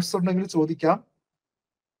 എന്തെങ്കിലും ഡൗട്ട്സ് ഉണ്ടെങ്കിൽ ചോദിക്കാം.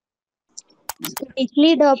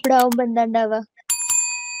 ലൈറ്റ്ലി ഡോപ്ഡ് ആവുമ്പോ എന്താ ഉണ്ടാവുക?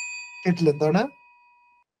 കേട്ടില്ല, എന്താണ്?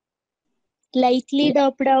 ലൈറ്റ്ലി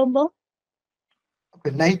ഡോപ്ഡ് ആവുമ്പോ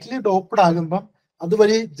ലൈറ്റ്ലി ഡോപ്ഡ് ആകുമ്പം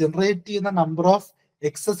അതുവഴി ജനറേറ്റ് ചെയ്യുന്ന നമ്പർ ഓഫ്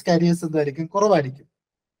എക്സസ് കാരിയേഴ്സ് എന്തായിരിക്കും? കുറവായിരിക്കും.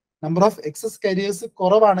 നമ്പർ ഓഫ് എക്സസ് കാരിയേഴ്സ്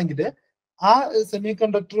കുറവാണെങ്കിൽ ആ സെമി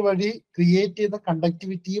കണ്ടക്ടർ വഴി ക്രിയേറ്റ് ചെയ്യുന്ന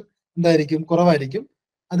കണ്ടക്ടിവിറ്റിയും എന്തായിരിക്കും? കുറവായിരിക്കും.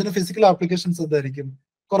 അതിന് ഫിസിക്കൽ ആപ്ലിക്കേഷൻസ് എന്തായിരിക്കും?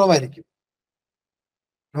 കുറവായിരിക്കും.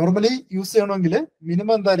 നോർമലി യൂസ് ചെയ്യണമെങ്കിൽ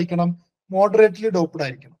മിനിമം എന്തായിരിക്കണം? മോഡറേറ്റ്ലി ഡോപ്ഡ്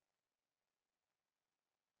ആയിരിക്കണം.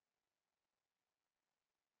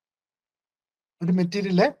 ഒരു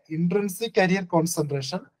മെറ്റീരിയലിലെ ഇൻട്രിൻസിക് കാരിയർ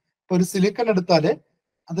കോൺസെൻട്രേഷൻ, ഇപ്പൊ ഒരു സിലിക്കൺ എടുത്താല്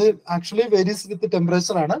അത് ആക്ച്വലി വേരീസ് വിത്ത്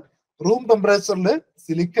ടെമ്പറേച്ചർ ആണ്. റൂം ടെമ്പറേച്ചറിൽ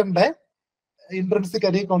സിലിക്കന്റെ ഇൻട്രിൻസിക്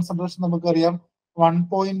കാരിയർ കോൺസെൻട്രേഷൻ നമുക്കറിയാം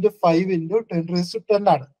 1.5 into 10⁻10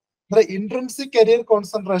 ആണ്. ഇൻട്രിൻസിക് കാരിയർ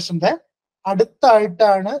കോൺസെൻട്രേഷന്റെ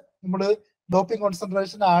അടുത്തായിട്ടാണ് നമ്മൾ ഡോപ്പിംഗ്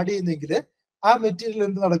കോൺസെൻട്രേഷൻ ആഡ് ചെയ്യുന്നെങ്കിൽ ആ മെറ്റീരിയൽ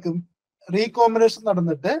എന്ത് നടക്കും? റീകോമ്പിനേഷൻ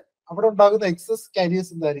നടന്നിട്ട് അവിടെ ഉണ്ടാകുന്ന എക്സസ്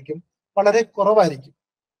കാരിയേഴ്സ് എന്തായിരിക്കും? വളരെ കുറവായിരിക്കും.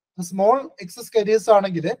 സ്മോൾ എക്സസ് കാരിയേഴ്സ്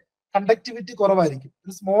ആണെങ്കിൽ കണ്ടക്ടിവിറ്റി കുറവായിരിക്കും.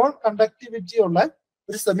 ഒരു സ്മോൾ കണ്ടക്ടിവിറ്റി ഉള്ള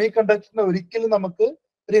ഒരു സെമി കണ്ടക്ടറിനെ ഒരിക്കലും നമുക്ക്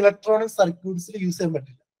ഒരു ഇലക്ട്രോണിക് സർക്യൂട്ട്സിൽ യൂസ് ചെയ്യാൻ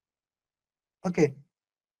പറ്റില്ല. ഓക്കെ,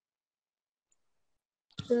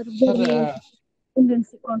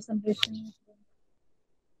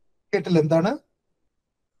 കേട്ടില്ല, എന്താണ്?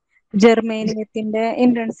 ജർമേനിയത്തിന്റെ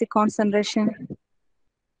ഇൻട്രിൻസിക് കോൺസെൻട്രേഷൻ.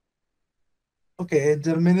 ഓക്കെ,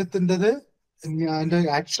 ജർമേനിയത്തിൻ്റെത് അതിന്റെ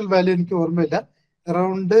ആക്ച്വൽ വാല്യൂ എനിക്ക് ഓർമ്മയില്ല.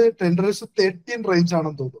 അറൌണ്ട് 10⁻13 റേഞ്ച്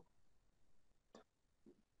ആണെന്ന് തോന്നുന്നു.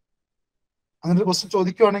 അങ്ങനെ ഒരു ക്വസ്റ്റ്യൻ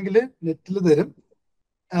ചോദിക്കുവാണെങ്കിൽ നെറ്റിൽ തരും.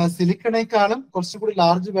 സിലിക്കണേക്കാളും കുറച്ചും കൂടി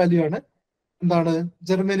ലാർജ് വാല്യൂ ആണ് എന്താണ്?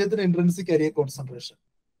 ജർമേനിയത്തിന്റെ ഇൻട്രിൻസിക് കാരിയർ കോൺസെൻട്രേഷൻ.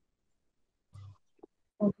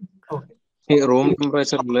 ഓക്കെ, ഈ റൂം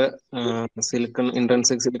ടെമ്പറേച്ചറിൽ സിലിക്കൺ,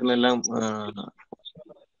 ഇൻട്രിൻസിക് സിലിക്കൺ എല്ലാം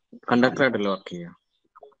കണ്ടക്ടർ ആയിട്ടല്ലേ വർക്ക് ചെയ്യുക?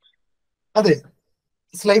 അതെ,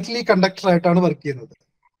 സ്ലൈറ്റ്ലി കണ്ടക്ടർ ആയിട്ടാണ് വർക്ക് ചെയ്യുന്നത്.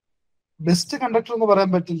 ബെസ്റ്റ് കണ്ടക്ടർ എന്ന് പറയാൻ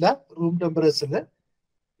പറ്റില്ല. റൂം ടെമ്പറേച്ചറിൽ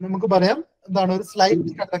നമുക്ക് പറയാം എന്താണ്? ഒരു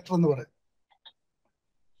സ്ലൈറ്റ് കണ്ടക്ടർ എന്ന് പറയാം.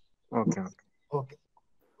 ഓക്കെ,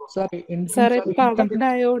 സാറേ, പവർ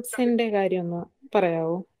ഡയോഡ്സിന്റെ കാര്യം ഒന്ന്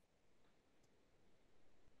പറയാവോ?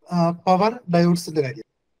 പവർ ഡയോഡ്സിന്റെ കാര്യം,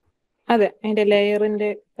 അതെ, അതിന്റെ ലെയറിന്റെ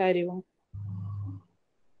കാര്യവും.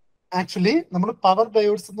 ആക്ച്വലി നമ്മൾ പവർ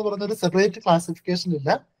ഡയോഡ്സ് എന്ന് പറയുന്ന ഒരു സെപ്പറേറ്റ് ക്ലാസിഫിക്കേഷൻ ഇല്ല.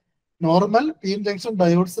 നോർമൽ പി എൻ ജംഗ്ഷൻ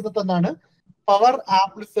ഡയോഡ്സിനെ തന്നെയാണ് പവർ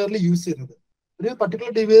ആംപ്ലിഫയറിൽ യൂസ് ചെയ്യുന്നത്. ഒരു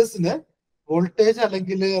പർട്ടിക്കുലർ ഡിവൈസിന് വോൾട്ടേജ്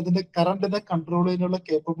അല്ലെങ്കിൽ അതിന്റെ കറണ്ടിനെ കൺട്രോൾ ചെയ്യാനുള്ള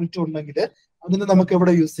കേപ്പബിലിറ്റി ഉണ്ടെങ്കിൽ അതിന് നമുക്ക്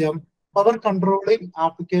എവിടെ യൂസ് ചെയ്യാം? പവർ കൺട്രോളിംഗ്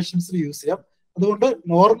ആപ്ലിക്കേഷൻസിൽ യൂസ് ചെയ്യാം. അതുകൊണ്ട്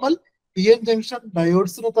നോർമൽ പി എൻ ജംഗ്ഷൻ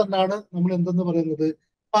ഡയോഡ്സിനെ തന്നെയാണ് നമ്മൾ എന്തെന്ന് പറയുന്നത്?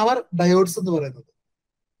 പവർ ഡയോഡ്സ് എന്ന് പറയുന്നത്.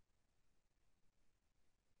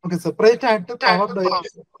 ഓക്കെ, സെപ്പറേറ്റ് ആയിട്ട് പവർ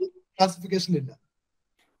ഡയോഡ്സ് ക്ലാസിഫിക്കേഷൻ ഇല്ല.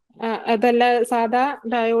 അതല്ല, സാധാ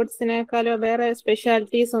ഡയോഡ്സിനേക്കാളോ വേറെ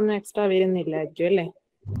സ്പെഷ്യാലിറ്റീസ് ഒന്നും എക്സ്ട്രാ വരുന്നില്ലായിരിക്കും അല്ലേ?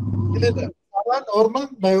 ഇല്ല, നോർമൽ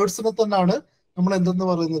ഡയോഡ്സിനെ തന്നെയാണ് നമ്മൾ എന്തെന്ന്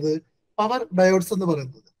പറയുന്നത്, പവർ ഡയോഡ്സ് എന്ന്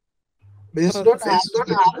പറയുന്നത്. Based on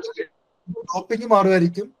doping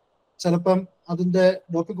മാറുമായിരിക്കും. ചിലപ്പം അതിന്റെ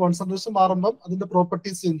ഡോപ്പിംഗ് കോൺസെൻട്രേഷൻ മാറുമ്പം അതിന്റെ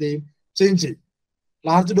പ്രോപ്പർട്ടീസ് എന്ത് ചെയ്യും, ചേഞ്ച് ചെയ്യും.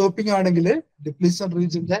 ലാർജ് ഡോപ്പിംഗ് ആണെങ്കിൽ ഡിപ്ലീഷൻ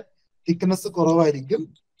റീജിയന്റെ തിക്നെസ് കുറവായിരിക്കും,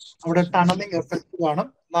 അവിടെ ടണലിംഗ് എഫക്ട് കാണും,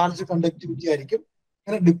 ലാർജ് കണ്ടക്ടിവിറ്റി ആയിരിക്കും.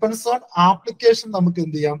 അങ്ങനെ ഡിപ്പെൻസ് ഓൺ ആപ്ലിക്കേഷൻ നമുക്ക്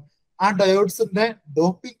എന്ത് ചെയ്യാം, ആ ഡയോഡ്സിന്റെ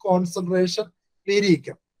ഡോപ്പിംഗ് കോൺസെൻട്രേഷൻ വേരി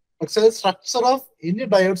ചെയ്യിക്കാം. പക്ഷേ സ്ട്രക്ചർ ഓഫ് എനി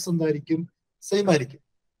ഡയോഡ്സ് എന്തായിരിക്കും, സെയിം ആയിരിക്കും.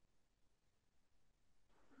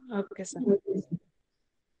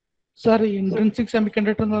 സാർ, ഈ ഇൻട്രിൻസിക്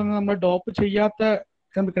സെമികണ്ടക്ടർ എന്ന് പറഞ്ഞാൽ നമ്മൾ ഡോപ്പ് ചെയ്യാത്ത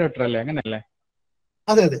സെമികണ്ടക്ടർ അല്ലേ, അങ്ങനെയല്ലേ?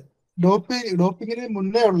 അതെ അതെ, ഡോപ്പിങ്ങിന്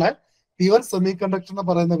മുന്നേ ഉള്ള പ്യുവർ സെമി കണ്ടക്ടർ എന്ന്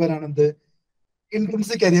പറയുന്ന പേരാണ് എന്ത്,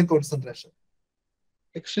 ഇൻട്രിൻസിക് കാരിയർ കോൺസെൻട്രേഷൻ.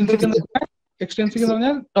 എക്സ്റ്റൻസിക് എന്ന്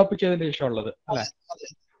പറഞ്ഞാൽ ഡോപ്പ് ചെയ്തതിന് ശേഷം ഉള്ളത് അല്ലേ?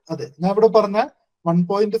 അതെ, ഞാൻ ഇവിടെ പറഞ്ഞ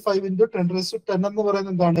 1.5 × 10⁻10 എന്ന്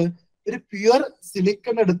പറയുന്നത് എന്താണ്, ഒരു പ്യുവർ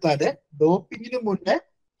സിലിക്കൺ എടുത്താല് ഡോപ്പിങ്ങിന് മുന്നേ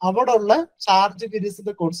അവിടെ ഉള്ള ചാർജ്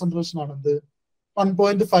ഗിരീസിന്റെ കോൺസെൻട്രേഷൻ ആണ് എന്ത്,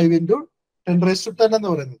 1.5 × 10⁻10 എന്ന്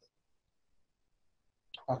പറയുന്നത്.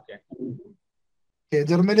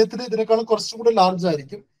 ജർമ്മനിയത്തിന് ഇതിനേക്കാളും കുറച്ചും കൂടി ലാർജ്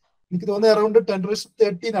ആയിരിക്കും. എനിക്ക് തോന്നുന്നത് അറൌണ്ട്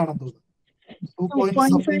 10⁻13 ആണെന്ന് തോന്നുന്നു.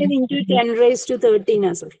 2.5 ×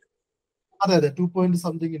 10⁻13 അതെ അതെ, 2 point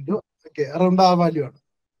something into അറൌണ്ട് ആ വാല്യൂ ആണ്.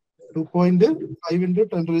 2.5 ×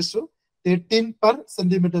 10⁻13 per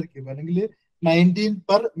centimeter cube അല്ലെങ്കിൽ 19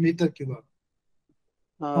 per meter cube ആണ്.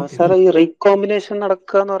 സാർ, ഈ റീകോമ്പിനേഷൻ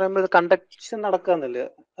നടക്കുക എന്ന് പറയുമ്പോൾ കണ്ടക്ഷൻ നടക്കാന്നല്ലേ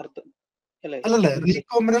അർത്ഥം അല്ലേ? അല്ലല്ലേ,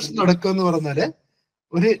 റീകോമ്പിനേഷൻ നടക്കുക എന്ന് പറഞ്ഞാല്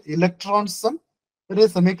ഒരു ഇലക്ട്രോൺസും ഒരു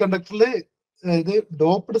സെമി കണ്ടക്ടറിൽ, ഇത്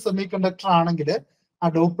ഡോപ്ഡ് സെമി കണ്ടക്ടർ ആണെങ്കിൽ ആ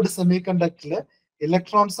ഡോപ്ഡ് സെമി കണ്ടക്ടറിൽ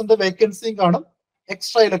ഇലക്ട്രോൺസിന്റെ വേക്കൻസിയും കാണും,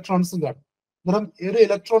 എക്സ്ട്രാ ഇലക്ട്രോൺസും കാണും. അന്നേരം ഒരു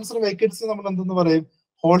ഇലക്ട്രോൺസിന് വേക്കൻസി നമ്മൾ എന്തെന്ന് പറയും,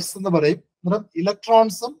 ഹോൾസ് എന്ന് പറയും. അന്നേരം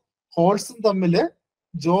ഇലക്ട്രോൺസും ഹോൾസും തമ്മിൽ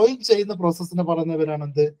ജോയിൻ ചെയ്യുന്ന പ്രോസസ്സിനെ പറയുന്നവരാണ്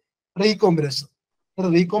എന്ത്, റീകോമ്പിനേഷൻ.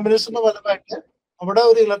 റീകോമ്പിനേഷന്റെ ഫലമായിട്ട് അവിടെ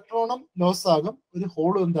ഒരു ഇലക്ട്രോണും ലോസ് ആകും, ഒരു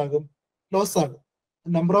ഹോളും എന്താകും, ലോസ് ആകും.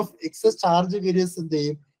 Number of excess charge careers എന്ത്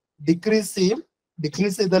ചെയ്യും, ഡിക്രീസ് ചെയ്യും.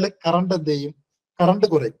 ഡിക്രീസ് ചെയ്താൽ കറണ്ട് എന്ത് ചെയ്യും, കറണ്ട്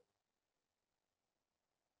കുറയും.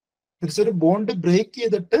 തിരിച്ചൊരു ബോണ്ട് ബ്രേക്ക്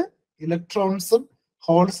ചെയ്തിട്ട് ഇലക്ട്രോൺസും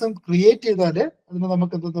ഹോൾസും ക്രിയേറ്റ് ചെയ്താല് അതിന്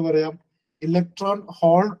നമുക്ക് എന്തെന്ന് പറയാം, ഇലക്ട്രോൺ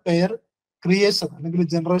ഹോൾ പെയർ ക്രിയേഷൻ അല്ലെങ്കിൽ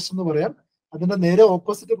ജനറേഷൻ എന്ന് പറയാം. അതിന്റെ നേരെ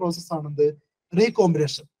ഓപ്പോസിറ്റ് പ്രോസസ് ആണ് എന്ത്,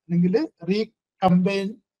 റീകോമ്പിനേഷൻ അല്ലെങ്കിൽ റീകമ്പൈൻ.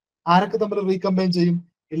 ആരൊക്കെ തമ്മിൽ റീകമ്പൈൻ ചെയ്യും,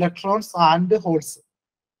 ഇലക്ട്രോൺസ് ആൻഡ് ഹോൾസ്.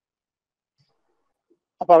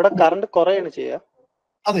 അപ്പൊ അവിടെ കറണ്ട് കുറയാണ് ചെയ്യുക.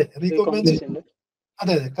 അതെ, റീകോമ്പിനേഷൻ ചെയ്യുന്നത്.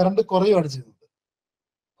 അതെ അതെ, കറണ്ട് കുറയുകയാണ് ചെയ്യുന്നത്.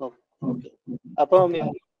 അപ്പൊ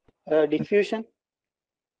ഡിഫ്യൂഷൻ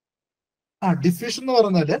ഡിഫ്യൂഷൻ എന്ന്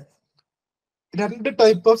പറഞ്ഞാല് രണ്ട്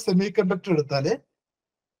ടൈപ്പ് ഓഫ് സെമി കണ്ടക്ടർ എടുത്താല്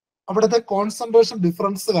അവിടുത്തെ കോൺസെൻട്രേഷൻ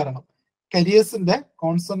ഡിഫറൻസ് കാരണം, കരിയേഴ്സിന്റെ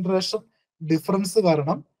കോൺസെൻട്രേഷൻ ഡിഫറൻസ്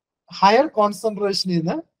കാരണം ഹയർ കോൺസെൻട്രേഷനിൽ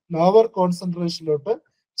നിന്ന് ലോവർ കോൺസെൻട്രേഷനിലോട്ട്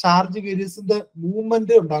ചാർജ് കരിയേഴ്സിന്റെ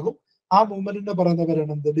മൂവ്മെന്റ് ഉണ്ടാകും. ആ മൂവ്മെന്റിനെ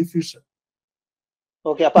പറയുന്നവരാണ് എന്ത്, ഡിഫ്യൂഷൻ.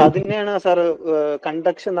 ഓക്കെ, അപ്പൊ അതിനെയാണ് സാർ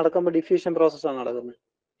കണ്ടക്ഷൻ നടക്കുമ്പോൾ ഡിഫ്യൂഷൻ പ്രോസസ്സാണ് നടക്കുന്നത്.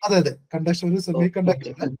 അതെ അതെ, കണ്ടക്ഷൻ ഒരു സെമി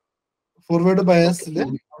കണ്ടക്ടറിന് ഫോർവേഡ് ബയാസില്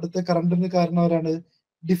അവിടുത്തെ കറണ്ടിന് കാരണം ആരാണ്,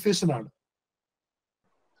 ഡിഫ്യൂഷൻ ആണ്.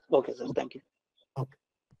 Okay sir, thank you.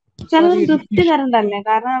 Drift current അല്ലേ,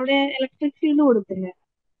 കാരണം അവിടെ ഇലക്ട്രിക് ഫീൽഡ് കൊടുത്തില്ലേ?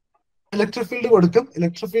 ഇലക്ട്രിക് ഫീൽഡ് കൊടുക്കും.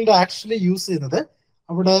 ഇലക്ട്രിക് ഫീൽഡ് ആക്ച്വലി യൂസ് ചെയ്യുന്നത്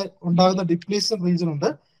അവിടെ ഉണ്ടാകുന്ന ഡിപ്ലീഷൻ റീജിയൻ ഉണ്ട്.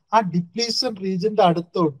 ആ ഡിപ്ലീഷൻ റീജിയന്റെ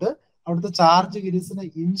അടുത്തോട്ട് അവിടുത്തെ ചാർജ് ഗിരീസിനെ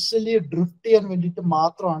ഇനിഷ്യലി ഡ്രിഫ്റ്റ് ചെയ്യാൻ വേണ്ടിയിട്ട്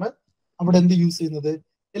മാത്രമാണ് അവിടെ എന്ത് യൂസ് ചെയ്യുന്നത്,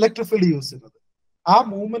 ഇലക്ട്രിക് ഫീൽഡ് യൂസ് ചെയ്യുന്നത്. ആ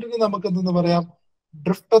മൂവ്മെന്റിന് നമുക്ക് എന്തെന്ന് പറയാം,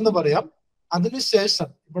 ഡ്രിഫ്റ്റ് എന്ന് പറയാം. അതിനുശേഷം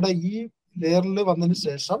ഇവിടെ ഈ ലെയറിൽ വന്നതിന്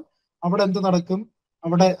ശേഷം അവിടെ എന്ത് നടക്കും,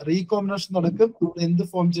 അവിടെ റീകോമ്പിനേഷൻ നടക്കും. അവിടെ എന്ത്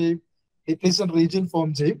ഫോം ചെയ്യും, ഡിപ്ലീഷൻ റീജിയൻ ഫോം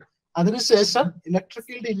ചെയ്യും. അതിനുശേഷം ഇലക്ട്രിക്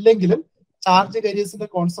ഫീൽഡ് ഇല്ലെങ്കിലും ചാർജ് കാരിയേഴ്സിന്റെ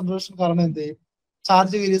കോൺസെൻട്രേഷൻ കാരണം എന്ത് ചെയ്യും,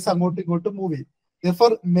 ചാർജ് കാരിയേഴ്സ് അങ്ങോട്ടും ഇങ്ങോട്ടും മൂവ് ചെയ്യും.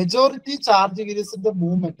 Therefore, majority charge കാരിയേഴ്സിന്റെ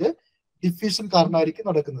movement diffusion കാരണമായിരിക്കും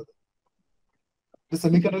നടക്കുന്നത്.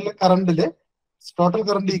 സെമികണ്ടക്ടറിലെ കറണ്ടില് ടോട്ടൽ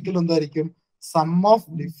കറണ്ട് ഈക്വൽ എന്തായിരിക്കും, some of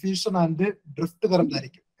diffusion and drift current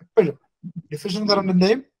ആയിരിക്കും. എപ്പോഴും ഡിഫ്യൂഷൻ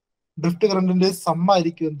കറണ്ടിന്റെയും ഡ്രിഫ്റ്റ് കറണ്ടിന്റെയും സം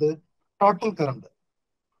ആയിരിക്കും എന്ത്, ടോട്ടൽ കറണ്ട്.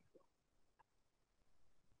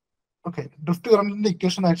 ഓക്കെ, ഡ്രിഫ്റ്റ് കറണ്ടിന്റെ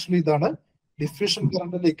ഇക്വേഷൻ ആക്ച്വലി ഇതാണ്. ഡിഫ്യൂഷൻ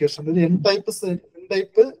കറണ്ടിന്റെ ഇക്വേഷൻ ഒരു എൻ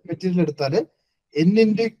ടൈപ്പ് മെറ്റീരിയൽ എടുത്താല് N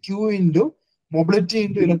 × Q × mobility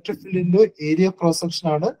 × electric field × area cross section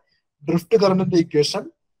ആണ് ഡ്രിഫ്റ്റ് കറണ്ടിന്റെ ഇക്വേഷൻ.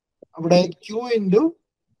 അവിടെ Q ×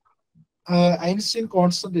 Einstein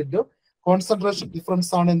constant × concentration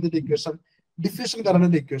difference ആണ് എന്തിന്റെ ഇക്വേഷൻ, ഡിഫ്യൂഷൻ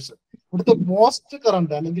കറണ്ടിന്റെ ഇക്വേഷൻ. ഇവിടുത്തെ മോസ്റ്റ്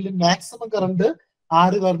കറണ്ട് അല്ലെങ്കിൽ മാക്സിമം കറണ്ട്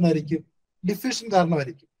ആര് കാരണമായിരിക്കും, ഡിഫ്യൂഷൻ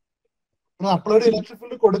കാരണമായിരിക്കും. അപ്ലൈഡ് ഇലക്ട്രിക്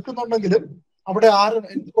ഫീൽഡ് കൊടുക്കുന്നുണ്ടെങ്കിലും അവിടെ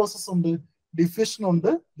എന്ത് പ്രോസസ് ഉണ്ട്? ഡിഫ്യൂഷൻ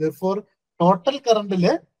ഉണ്ട്. Therefore ടോട്ടൽ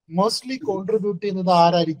കറണ്ടില് മോസ്റ്റ്ലി കോൺട്രിബ്യൂട്ട് ചെയ്യുന്നത്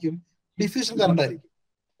ആരായിരിക്കും? ഡിഫ്യൂഷൻ കറണ്ട് ആയിരിക്കും.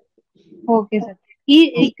 Okay sir. ഈ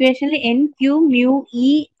ഇക്വേഷനിൽ എൻ ക്യൂ മ്യൂ ഇ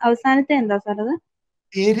അവസാനത്തെ എന്താ സാർ അത്?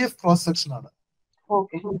 ഏരിയ ഓഫ് ക്രോസ് സെക്ഷൻ ആണ്.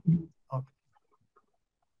 ഓക്കെ.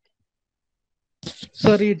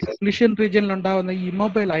 സർ ഈ ഡിപ്ലീഷൻ റീജിയനിൽ ഉണ്ടാകുന്ന ഈ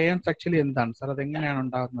ഇമ്മൊബൈൽ അയൺസ് ആക്ച്വലി എന്താണ് സാർ? അതെങ്ങനെയാണ്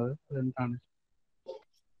ഉണ്ടാകുന്നത്? അതെന്താണ്?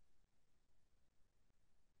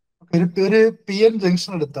 ഒരു പി എൻ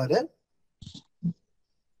ജംഗ്ഷൻ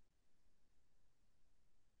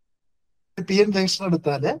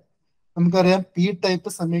എടുത്താല് നമുക്കറിയാം പി ടൈപ്പ്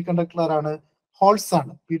സെമി കണ്ടക്ടർ ആരാണ്? ഹോൾസ്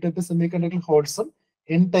ആണ്. P type semi conductor ഹോൾസും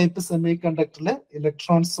N type semi കണ്ടക്ടറിലെ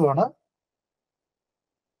ഇലക്ട്രോൺസും ആണ്.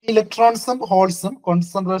 ഇലക്ട്രോൺസും ഹോൾസും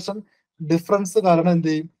കോൺസെൻട്രേഷൻ ഡിഫറൻസ് കാരണം എന്ത്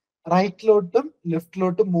ചെയ്യും? റൈറ്റിലോട്ടും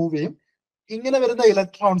ലെഫ്റ്റിലോട്ടും മൂവ് ചെയ്യും. ഇങ്ങനെ വരുന്ന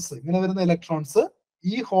ഇലക്ട്രോൺസ്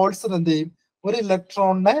ഈ ഹോൾസിന് എന്ത് ചെയ്യും? ഒരു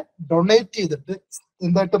ഇലക്ട്രോണിനെ ഡൊണേറ്റ് ചെയ്തിട്ട്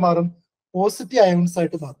എന്തായിട്ട് മാറും? പോസിറ്റീവ് അയോൺസ്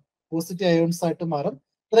ആയിട്ട് മാറും.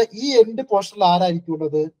 ഈ എൻഡ് പോർഷനിൽ ആരായിരിക്കും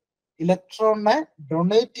ഉള്ളത്? ഇലക്ട്രോണിനെ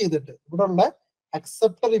ഡൊണേറ്റ് ചെയ്തിട്ട് ഇവിടെയുള്ള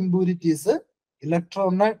അക്സെപ്റ്റർ ഇംപ്യൂരിറ്റീസ്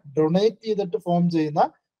ഇലക്ട്രോണിനെ ഡൊണേറ്റ് ചെയ്തിട്ട് ഫോം ചെയ്യുന്ന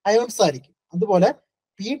അയോൺസ് ആയിരിക്കും. അതുപോലെ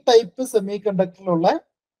പി ടൈപ്പ് സെമി കണ്ടക്ടറിലുള്ള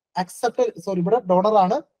ഇവിടെ ഡോണർ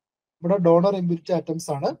ആണ്. ഇവിടെ ഡോണർ ഇംപ്യൂരിറ്റി ആറ്റംസ്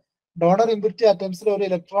ആണ്. ഡോണർ ഇംപ്യൂരിറ്റി ആറ്റംസിൽ ഒരു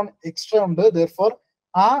ഇലക്ട്രോൺ എക്സ്ട്രാ ഉണ്ട്. Therefore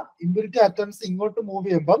ആ ഇംപ്യൂരിറ്റി ആറ്റംസ് ഇങ്ങോട്ട് മൂവ്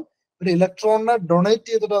ചെയ്യുമ്പം ഒരു ഇലക്ട്രോണിനെ ഡൊണേറ്റ്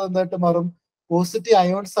ചെയ്തിട്ട് അത് എന്തായിട്ട് മാറും? പോസിറ്റീവ്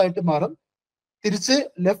അയോൺസ് ആയിട്ട് മാറും. തിരിച്ച്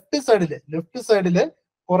ലെഫ്റ്റ് സൈഡില്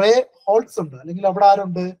കുറെ ഹോൾസ് ഉണ്ട്, അല്ലെങ്കിൽ അവിടെ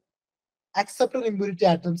ആരുണ്ട്? അക്സെപ്റ്റർ ഇംപ്യൂരിറ്റി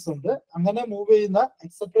ആറ്റംസ് ഉണ്ട്. അങ്ങനെ മൂവ് ചെയ്യുന്ന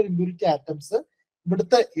അക്സെപ്റ്റർ ഇംപ്യൂരിറ്റി ആറ്റംസ്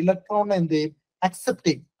ഇവിടുത്തെ ഇലക്ട്രോണിനെ എന്ത് ചെയ്യും? അക്സെപ്റ്റ്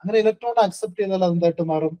ചെയ്യും. അങ്ങനെ ഇലക്ട്രോണിനെ അക്സെപ്റ്റ് ചെയ്താൽ അത് എന്തായിട്ട്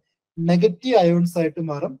മാറും? നെഗറ്റീവ് അയോൺസ് ആയിട്ട്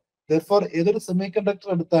മാറും. Therefore ഏതൊരു സെമി കണ്ടക്ടർ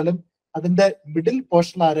എടുത്താലും അതിന്റെ മിഡിൽ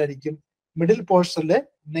പോർഷൻ ആരായിരിക്കും? Middle പോർഷനിലെ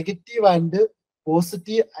negative and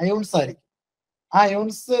positive ions ആയിരിക്കും. ആ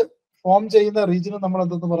അയോൺസ് ഫോം ചെയ്യുന്ന റീജിയൻ നമ്മൾ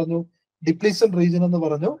എന്തെന്ന് പറഞ്ഞു? ഡിപ്ലീഷൻ റീജിയൻ എന്ന്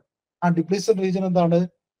പറഞ്ഞു. ആ ഡിപ്ലീഷൻ റീജിയൻ എന്താണ്?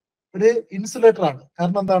 ഒരു ഇൻസുലേറ്റർ ആണ്.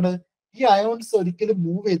 കാരണം എന്താണ്? ഈ അയോൺസ് ഒരിക്കലും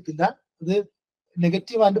മൂവ് ചെയ്യത്തില്ല. അത്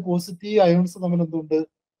നെഗറ്റീവ് ആൻഡ് പോസിറ്റീവ് അയോൺസ് തമ്മിൽ എന്തുണ്ട്?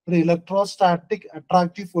 ഒരു ഇലക്ട്രോസ്റ്റാറ്റിക്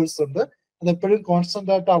അട്രാക്റ്റീവ് ഫോഴ്സ് ഉണ്ട്. അത് എപ്പോഴും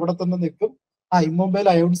കോൺസ്റ്റന്റ് ആയിട്ട് അവിടെ തന്നെ നിൽക്കും. ആ ഇമ്മൊബൈൽ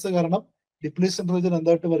അയോൺസ് കാരണം ഡിപ്ലീഷൻ റീജിയൻ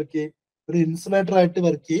എന്തായിട്ട് വർക്ക് ചെയ്യും? ഒരു ഇൻസുലേറ്റർ ആയിട്ട്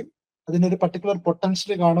വർക്ക് ചെയ്യും. അതിനൊരു പർട്ടിക്കുലർ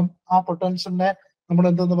പൊട്ടൻഷ്യൽ കാണും. ആ പൊട്ടൻഷ്യലിനെ നമ്മൾ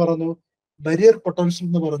എന്തെന്ന് പറഞ്ഞു? ബരിയർ പൊട്ടൻഷ്യൽ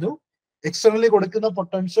എന്ന് പറഞ്ഞു. എക്സ്റ്റേണലി കൊടുക്കുന്ന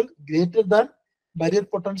potential greater than barrier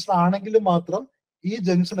potential ആണെങ്കിൽ മാത്രം ഈ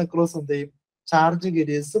ജംഗ്ഷൻ അക്രോസ് എന്ത് ചെയ്യും? ചാർജ്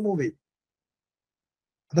കേരിയേഴ്സ് മൂവ് ചെയ്യും.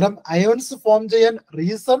 അത്തരം അയോൺസ് ഫോം ചെയ്യാൻ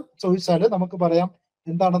റീസൺ ചോദിച്ചാൽ നമുക്ക് പറയാം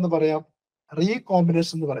എന്താണെന്ന് പറയാം?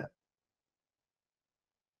 റീകോമ്പിനേഷൻ എന്ന് പറയാം.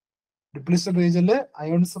 ഡിപ്ലീഷൻ റീജിയനിൽ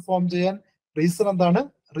അയോൺസ് ഫോം ചെയ്യാൻ റീസൺ എന്താണ്?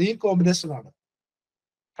 റീകോമ്പിനേഷൻ ആണ്.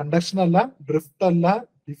 കണ്ടക്ഷൻ അല്ല, ഡ്രിഫ്റ്റ് അല്ല,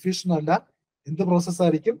 ഡിഫ്യൂഷൻ അല്ല. എന്ത് പ്രോസസ്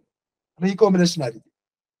ആയിരിക്കും? റീകോമ്പിനേഷൻ ആയിരിക്കും.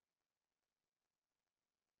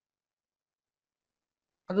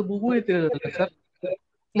 അത് മൂവ് ചെയ്തില്ല സർ?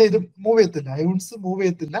 അല്ല, ഇത് മൂവ് ചെയ്യത്തില്ല. അയോൺസ് മൂവ്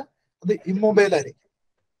ചെയ്യത്തില്ല. അത് ഇമ്മൊബൈൽ ആയിരിക്കും.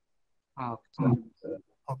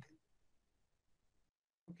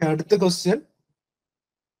 അടുത്ത question.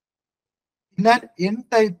 In an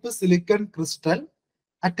N-type silicon crystal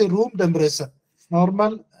at a room temperature,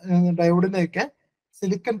 normal ഡയോഡിനെയൊക്കെ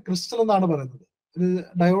silicon crystal എന്നാണ് പറയുന്നത്. ഒരു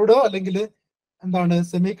ഡയോഡോ അല്ലെങ്കിൽ എന്താണ്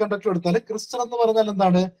സെമി കണ്ടക്ടർ എടുത്താൽ ക്രിസ്റ്റൽ എന്ന് പറഞ്ഞാൽ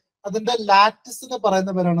എന്താണ്? അതിന്റെ ലാറ്റിസ് എന്ന്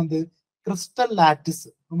പറയുന്ന പേരാണ് എന്ത്? Crystal lattice.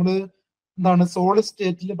 നമ്മള് എന്താണ് സോളിഡ്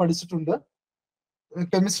സ്റ്റേറ്റിൽ പഠിച്ചിട്ടുണ്ട്,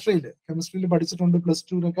 കെമിസ്ട്രിയിൽ പഠിച്ചിട്ടുണ്ട്.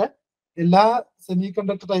 +2 എല്ലാ semi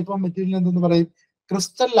conductor type of material എന്തെന്ന് പറയും?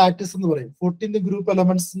 ക്രിസ്റ്റൽ ലാറ്റിസ് എന്ന് പറയും. 14 ഗ്രൂപ്പ്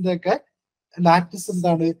എലമെന്റ്സിന്റെ ഒക്കെ ലാറ്റിസ്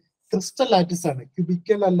എന്താണ്? ക്രിസ്റ്റൽ ലാറ്റിസ് ആണ്.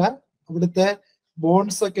 ക്യൂബിക്കൽ അല്ല. അവിടുത്തെ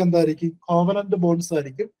ബോൺസ് ഒക്കെ എന്തായിരിക്കും? കോവലന്റ് ബോൺസ്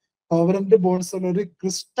ആയിരിക്കും. കോവലന്റ് ബോൺസ് ഉള്ള ഒരു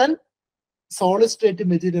ക്രിസ്റ്റൽ സോളിഡ് സ്റ്റേറ്റ്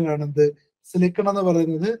മെറ്റീരിയൽ ആണ് എന്ത്? സിലിക്കൺ എന്ന്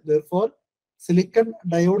പറയുന്നത്. Therefore സിലിക്കൺ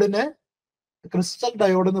ഡയോഡിനെ ക്രിസ്റ്റൽ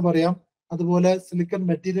ഡയോഡ് എന്ന് പറയാം. അതുപോലെ സിലിക്കൺ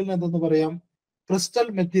മെറ്റീരിയലിന് എന്തെന്ന് പറയാം? ക്രിസ്റ്റൽ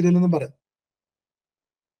മെറ്റീരിയൽ എന്ന് പറയാം.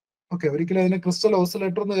 ഓക്കെ, ഒരിക്കലും അതിനെ ക്രിസ്റ്റൽ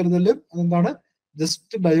ഓസിലേറ്റർ എന്ന് കരുതലും അതെന്താണ്?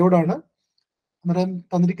 ജസ്റ്റ് ഡയോഡാണ്. അന്നേരം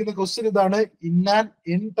തന്നിരിക്കുന്ന ക്വസ്റ്റ്യൻ ഇതാണ്. In an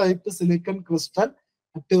N type silicon crystal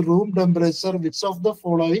at room temperature which of the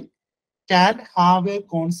following can have A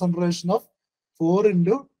concentration of 4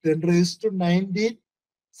 × 10⁻⁹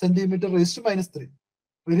 cm⁻⁻3.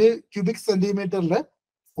 ഒരു ക്യൂബിക് സെന്റിമീറ്ററിൽ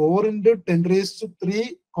 4 × 10⁻³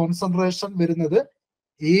 കോൺസെൻട്രേഷൻ വരുന്നത്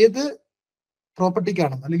ഏത്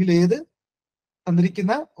പ്രോപ്പർട്ടിക്കാണ്, അല്ലെങ്കിൽ ഏത്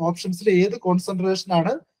തന്നിരിക്കുന്ന ഓപ്ഷൻസിൽ ഏത് കോൺസെൻട്രേഷൻ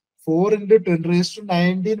ആണ് 4 ×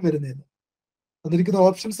 10⁻⁹ വരുന്നത്? തന്നിരിക്കുന്ന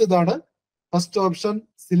ഓപ്ഷൻസ് ഇതാണ്. First option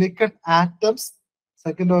silicon atoms,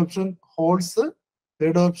 second option holes,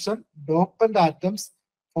 third option ഡോപ്പന്റ് atoms,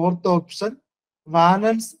 fourth option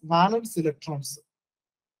വാലൻസ് electrons.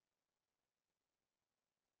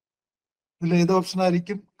 ഇതിൽ ഏത് ഓപ്ഷൻ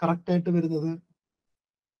ആയിരിക്കും കറക്റ്റ് ആയിട്ട് വരുന്നത്?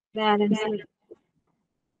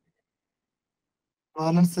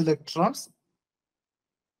 വാലൻസ് ഇലക്ട്രോൺസ്.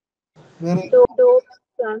 വേറെ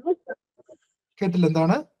കേട്ടില്ല,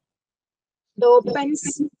 എന്താണ്?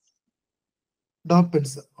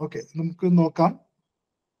 ഡോപ്പൻസ്. ഓക്കെ, നമുക്ക് നോക്കാം.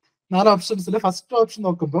 4 ഓപ്ഷൻസിൽ ഫസ്റ്റ് ഓപ്ഷൻ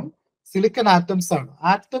നോക്കുമ്പോൾ സിലിക്കൺ ആറ്റംസ് ആണ്.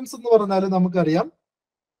 ആറ്റംസ് എന്ന് പറഞ്ഞാൽ നമുക്കറിയാം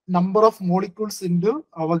number of molecules into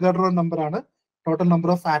Avogadro number ആണ് total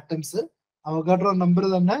number of atoms. Avogadro number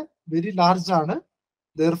തന്നെ വെരി ലാർജ് ആണ്.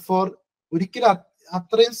 ദെയർഫോർ ഒരിക്കലും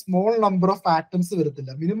അത്രയും സ്മോൾ നമ്പർ ഓഫ് ആറ്റംസ്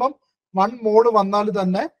വരത്തില്ല. മിനിമം 1 മോൾ വന്നാൽ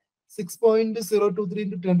തന്നെ 6.023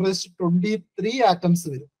 into 10⁻23 ആറ്റംസ്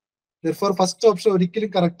വരും. ദെയർഫോർ ഫസ്റ്റ് ഓപ്ഷൻ ഒരിക്കലും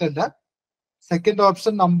കറക്റ്റ് അല്ല. Second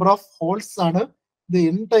option number of holes ആണ്. ഇത്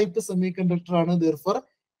എൻ ടൈപ്പ് സെമി കണ്ടക്ടർ ആണ്. Therefore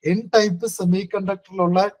N type semi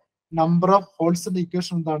കണ്ടക്ടറിലുള്ള number of ഹോൾസിന്റെ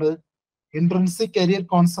equation എന്താണ്? Intrinsic carrier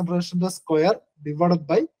കോൺസെൻട്രേഷന്റെ square divided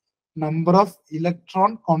by number of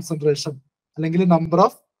electron concentration, അല്ലെങ്കിൽ number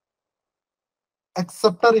of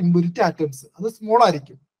acceptor impurity atoms. അത് small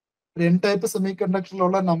ആയിരിക്കും. N type semi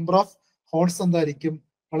കണ്ടക്ടറിലുള്ള number of holes എന്തായിരിക്കും?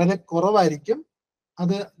 വളരെ കുറവായിരിക്കും.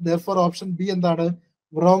 അത് therefore option B എന്താണ്?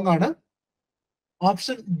 Wrong ആണ്.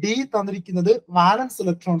 ഓപ്ഷൻ ഡി തന്നിരിക്കുന്നത് വാലൻസ്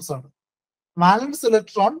ഇലക്ട്രോൺസ് ആണ്. വാലൻസ്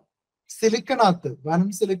ഇലക്ട്രോൺ സിലിക്കണാത്ത്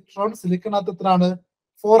എത്രയാണ്?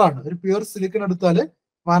 4 ആണ്. ഒരു പ്യുവർ സിലിക്കൺ എടുത്താല്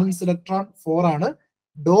വാലൻസ് ഇലക്ട്രോൺ 4 ആണ്.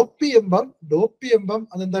 ഡോപ്പ് ചെയ്യുമ്പം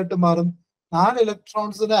അതെന്തായിട്ട് മാറും? 4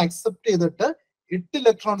 ഇലക്ട്രോൺസിനെ അക്സെപ്റ്റ് ചെയ്തിട്ട് 8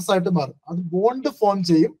 ഇലക്ട്രോൺസ് ആയിട്ട് മാറും. അത് ബോണ്ട് ഫോം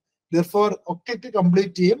ചെയ്യും. ദെയർഫോർ ഒക്ടറ്റ്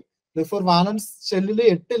കംപ്ലീറ്റ് ചെയ്യും. ദെയർഫോർ വാലൻസ് ഷെല്ലിൽ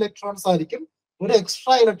 8 ഇലക്ട്രോൺസ് ആയിരിക്കും. ഒരു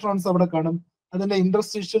എക്സ്ട്രാ ഇലക്ട്രോൺസ് അവിടെ കാണും. അതിന്റെ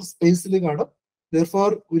ഇന്റർസ്റ്റീഷ്യൽ സ്പേസിൽ കാണും. ദെയർഫോർ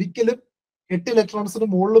ഒരിക്കലും 8 ഇലക്ട്രോൺസിന്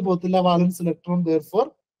മുകളിൽ പോകത്തില്ല വാലൻസ് ഇലക്ട്രോൺ. ദെയർഫോർ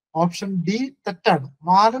ഓപ്ഷൻ ഡി തെറ്റാണ്.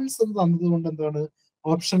 വാലൻസ് എന്ന് തന്നതുകൊണ്ട് എന്താണ്?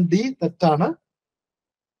 ഓപ്ഷൻ ഡി തെറ്റാണ്.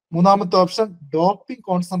 മൂന്നാമത്തെ ഓപ്ഷൻ ഡോപ്പിംഗ്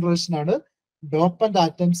കോൺസെൻട്രേഷൻ ആണ്. ഡോപ്പന്റ്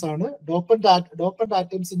ആറ്റംസ് ആണ്. ഡോപ്പന്റ്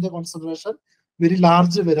ആറ്റംസിന്റെ കോൺസെൻട്രേഷൻ വെരി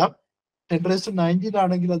ലാർജ് വരാം. 10⁻19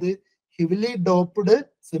 ആണെങ്കിൽ അത് ഹെവിലി ഡോപ്ഡ്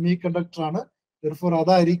സെമി കണ്ടക്ടർ ആണ്. ദെയർഫോർ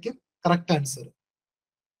അതായിരിക്കും correct answer.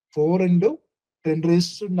 4 into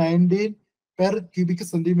 10⁻19 per cubic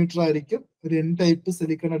centimetre ആയിരിക്കും ഒരു എൻ ടൈപ്പ്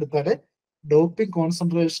സിലിക്കൺ എടുത്താല് ഡോപ്പിംഗ്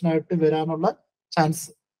കോൺസെൻട്രേഷൻ ആയിട്ട് വരാനുള്ള ചാൻസ്.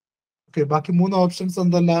 ഓക്കെ, ബാക്കി 3 ഓപ്ഷൻസ്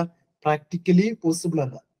എന്തല്ല? പ്രാക്ടിക്കലി പോസിബിൾ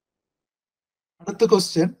അല്ല. അടുത്ത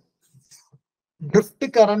question, drift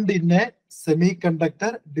current in A semi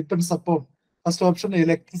conductor depends upon. First option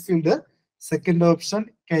electric field, second option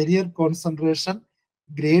career concentration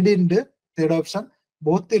gradient, third option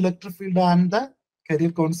both electric field and the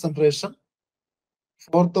career concentration,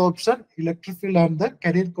 fourth option electric field and the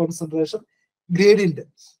career concentration gradient.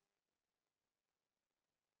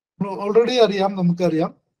 Already അറിയാം,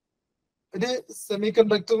 നമുക്കറിയാം ഒരു semi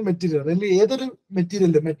conductor material, അല്ലെങ്കിൽ ഏതൊരു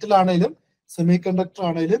material, metal ആണെങ്കിലും semi conductor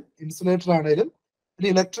ആണെങ്കിലും insulator ആണെങ്കിലും ഒരു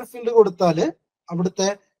electric field കൊടുത്താല് അവിടുത്തെ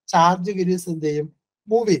ചാർജ് ഗിരീസ് എന്ത് ചെയ്യും?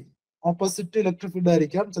 മൂവ് ചെയ്യും. ഓപ്പോസിറ്റ് ഇലക്ട്രിക് ഫീൽഡ്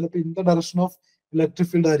ആയിരിക്കാം, ചിലപ്പോൾ in the direction of electric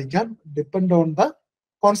field ആയിരിക്കാം, depend on the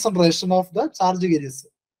concentration of the charge ഗിരീസ്.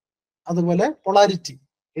 അതുപോലെ പൊളാരിറ്റി,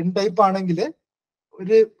 എൻ ടൈപ്പ് ആണെങ്കിൽ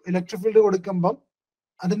ഒരു ഇലക്ട്രിക് ഫീൽഡ് കൊടുക്കുമ്പം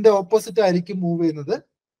അതിന്റെ ഓപ്പോസിറ്റ് ആയിരിക്കും മൂവ് ചെയ്യുന്നത്.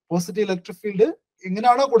 പോസിറ്റീവ് ഇലക്ട്രിക് ഫീൽഡ്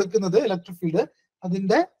എങ്ങനെയാണോ കൊടുക്കുന്നത് ഇലക്ട്രിക് ഫീൽഡ്,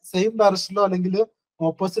 അതിന്റെ സെയിം ഡയറക്ഷനിലോ അല്ലെങ്കിൽ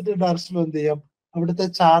ഓപ്പോസിറ്റ് ഡയറക്ഷനിലോ എന്ത് ചെയ്യാം? അവിടുത്തെ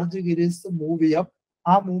ചാർജ് ഗിരീസ് മൂവ് ചെയ്യാം.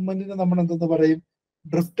 ആ മൂവ്മെന്റിന് നമ്മൾ എന്തെന്ന് പറയും?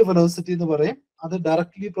 ഡ്രിഫ്റ്റ് വെലോസിറ്റി എന്ന് പറയും. അത്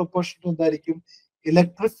ഡയറക്ട്ലി പ്രൊപ്പോർഷണൽ എന്തായിരിക്കും?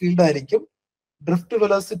 ഇലക്ട്രിക് ഫീൽഡ് ആയിരിക്കും. Drift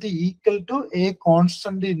velocity equal to A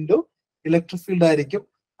constant into electric field ആയിരിക്കും.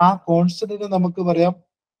 ആ കോൺസ്റ്റന്റിന് നമുക്ക് പറയാം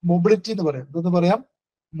മൊബിലിറ്റി എന്ന് പറയാം. എന്തെന്ന് പറയാം?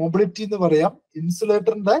 മൊബിലിറ്റി എന്ന് പറയാം.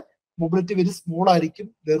 ഇൻസുലേറ്ററിന്റെ മൊബിലിറ്റി വെരി സ്മോൾ ആയിരിക്കും.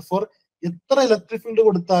 ദെയർഫോർ എത്ര ഇലക്ട്രിക് ഫീൽഡ്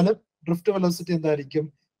കൊടുത്താലും ഡ്രിഫ്റ്റ് വെലോസിറ്റി എന്തായിരിക്കും?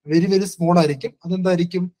 വെരി വെരി സ്മോൾ ആയിരിക്കും.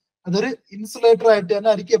 അതെന്തായിരിക്കും? അതൊരു ഇൻസുലേറ്റർ ആയിട്ട് തന്നെ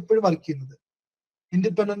ആയിരിക്കും എപ്പോഴും വർക്ക് ചെയ്യുന്നത്,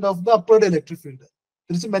 independent of the upward electric field.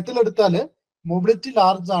 തിരിച്ച് മെറ്റൽ എടുത്താല് മൊബിലിറ്റി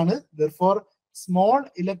ലാർജ് ആണ്. ദെയർഫോർ സ്മോൾ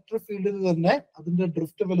ഇലക്ട്രിക് ഫീൽഡിൽ തന്നെ അതിന്റെ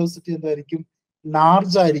ഡ്രിഫ്റ്റ് വെലോസിറ്റി എന്തായിരിക്കും?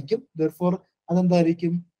 ലാർജ് ആയിരിക്കും. ദെയർഫോർ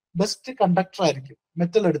അതെന്തായിരിക്കും? ബെസ്റ്റ് കണ്ടക്ടർ ആയിരിക്കും.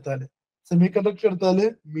 മെറ്റൽ എടുത്താല്, സെമി കണ്ടക്ടർ എടുത്താല്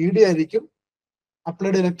മീഡിയം ആയിരിക്കും.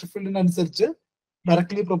 അപ്ലൈഡ് ഇലക്ട്രിക് ഫീൽഡിനനുസരിച്ച്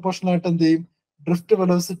ഡയറക്ട്ലി പ്രൊപ്പോർഷണൽ ആയിട്ട് എന്ത് ചെയ്യും? ഡ്രിഫ്റ്റ്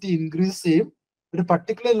വെലോസിറ്റി ഇൻക്രീസ് ചെയ്യും. ഒരു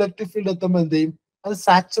പർട്ടിക്കുലർ ഇലക്ട്രിക് ഫീൽഡ് എത്തുമ്പോൾ എന്ത് ചെയ്യും? അത്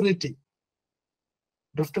സാച്ചുറേറ്റ് ചെയ്യും.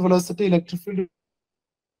 ഡ്രിഫ്റ്റ് വെലോസിറ്റി ഇലക്ട്രിക്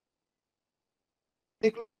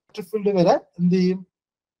ഫീൽഡ് വരെ എന്ത് ചെയ്യും?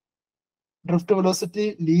 ഡ്രിഫ്റ്റ് വെലോസിറ്റി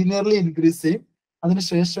ലീനിയർലി ഇൻക്രീസ് ചെയ്യും.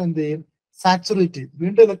 അതിനുശേഷം എന്ത് ചെയ്യും? സാച്ചുറേറ്റ് ചെയ്യും.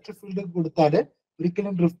 വീണ്ടും ഇലക്ട്രിക് ഫീൽഡ് കൊടുത്താല്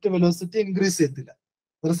ഒരിക്കലും ഡ്രിഫ്റ്റ് വെലോസിറ്റി ഇൻക്രീസ് ചെയ്യത്തില്ല.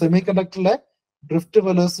 സെമി കണ്ടക്ടറിലെ ഡ്രിഫ്റ്റ്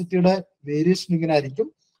വെലോസിറ്റിയുടെ വേരിയേഷൻ ഇങ്ങനെ ആയിരിക്കും.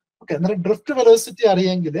 ഓക്കെ, അന്നേരം ഡ്രിഫ്റ്റ് വെലോസിറ്റി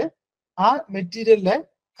അറിയെങ്കിൽ ആ മെറ്റീരിയലിലെ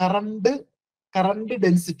കറണ്ട് കറണ്ട്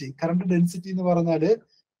ഡെൻസിറ്റി എന്ന് പറഞ്ഞാല്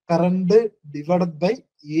കറണ്ട് ഡിവൈഡഡ് ബൈ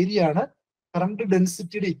ഏരിയ ആണ് കറണ്ട്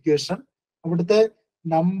ഡെൻസിറ്റിയുടെ ഇക്വേഷൻ. അവിടുത്തെ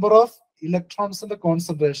നമ്പർ ഓഫ് ഇലക്ട്രോൺസിന്റെ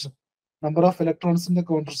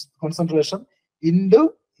കോൺസെൻട്രേഷൻ ഇൻറ്റു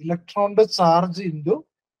ഇലക്ട്രോണിന്റെ charge into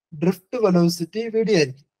drift velocity VD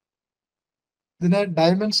ആയിരിക്കും. ഇതിനെ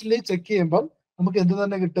ഡയമെൻഷനലി ചെക്ക് ചെയ്യുമ്പോൾ നമുക്ക് എന്ത്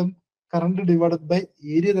തന്നെ കിട്ടും? കറണ്ട് ഡിവൈഡഡ് ബൈ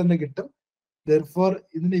ഏരിയ തന്നെ കിട്ടും. Therefore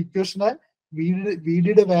ഇതിന്റെ ഇക്വേഷനെ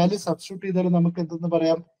VDയുടെ വാല്യൂ സബ്സ്റ്റിറ്റ്യൂട്ട് ചെയ്താൽ നമുക്ക് എന്തെന്ന്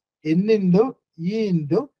പറയാം? N into E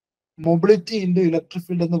into mobility into electric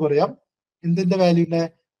field എന്ന് പറയാം. എന്തിന്റെ വാല്യൂവിനെ?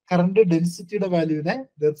 കറണ്ട് ഡെൻസിറ്റിയുടെ വാല്യൂവിനെ.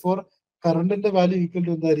 Therefore കറണ്ടിന്റെ വാല്യൂ ഈക്വൽ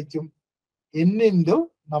ടു എന്തായിരിക്കും? N into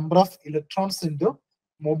number of electrons into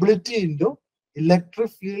mobility into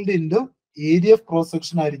electric field into area of cross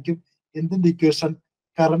section ആയിരിക്കും എന്തിന്റെ ഇക്വേഷൻ?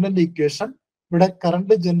 കറണ്ടിന്റെ ഇക്വേഷൻ. ഇവിടെ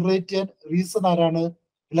കറണ്ട് ജനറേറ്റ് ചെയ്യാൻ റീസൺ ആരാണ്?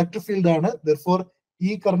 ഇലക്ട്രിക് ഫീൽഡ് ആണ്. Therefore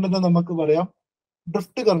ഈ കറണ്ടിനെ നമുക്ക് പറയാം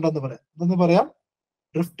ഡ്രിഫ്റ്റ് കറണ്ട് എന്ന് പറയാം. എന്തെന്ന് പറയാം?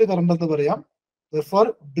 ഡ്രിഫ്റ്റ് കറണ്ട് എന്ന് പറയാം. Therefore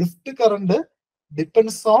drift current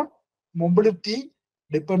depends on mobility,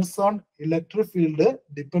 depends on electric field,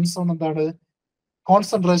 depends on എന്താണ്?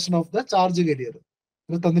 Concentration of the charge carrier.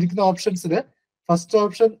 ഇത് തന്നിരിക്കുന്ന ഓപ്ഷൻസിൽ ഫസ്റ്റ്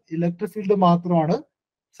ഓപ്ഷൻ ഇലക്ട്രിക് ഫീൽഡ് മാത്രമാണ്.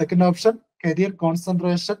 Second option career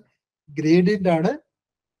concentration gradient ആണ്.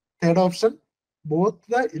 Third option both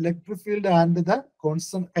the electric field and the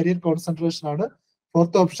career concentration ആണ്.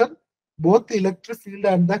 Fourth option both electric field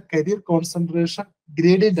and the career concentration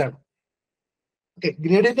gradient ആണ്. Okay,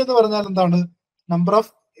 gradient എന്ന് പറഞ്ഞാൽ എന്താണ്? Number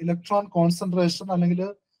of electron concentration അല്ലെങ്കിൽ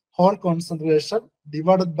whole concentration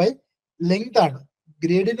divided by length ആണ്.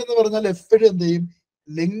 Gradient എന്ന് പറഞ്ഞാൽ എപ്പോഴും എന്ത് ചെയ്യും?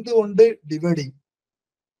 ലെങ്ത് കൊണ്ട് ഡിവൈഡ്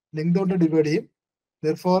ചെയ്യും.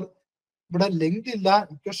 Therefore ഇവിടെ ലെങ്ത് ഇല്ല,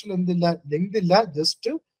 ഇക്വേഷനിൽ എന്തില്ല? ലെങ്ത് ഇല്ല,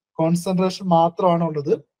 ജസ്റ്റ് കോൺസെൻട്രേഷൻ മാത്രമാണ്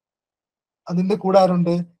ഉള്ളത്. അതിന്റെ കൂടെ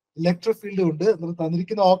ആരുണ്ട്? ഇലക്ട്രിക് ഫീൽഡ് ഉണ്ട്.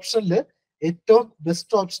 തന്നിരിക്കുന്ന ഓപ്ഷനിൽ ഏറ്റവും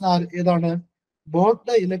ബെസ്റ്റ് ഓപ്ഷൻ ഏതാണ്? Both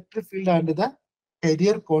the electric field and the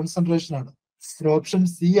career concentration ആണ്. ഓപ്ഷൻ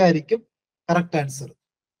സി ആയിരിക്കും correct answer.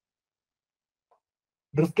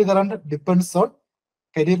 Drift current depends on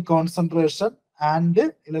career concentration and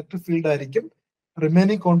electric field ആയിരിക്കും.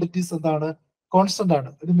 റിമൈനിങ് ക്വാണ്ടിറ്റീസ് എന്താണ്? കോൺസ്റ്റന്റ് ആണ്.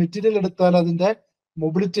 ഒരു മെറ്റീരിയൽ എടുത്താൽ അതിന്റെ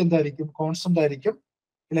മൊബിലിറ്റി എന്തായിരിക്കും? കോൺസ്റ്റന്റ് ആയിരിക്കും.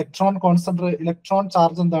 ഇലക്ട്രോൺ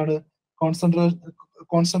ചാർജ് എന്താണ്?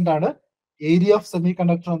 കോൺസ്റ്റന്റ് ആണ്. ഏരിയ ഓഫ് സെമി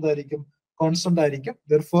കണ്ടക്ടർ എന്തായിരിക്കും? കോൺസ്റ്റന്റ് ആയിരിക്കും.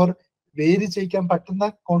 Therefore വേരി ചെയ്യിക്കാൻ പറ്റുന്ന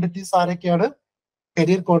ക്വാണ്ടിറ്റീസ് ആരൊക്കെയാണ്?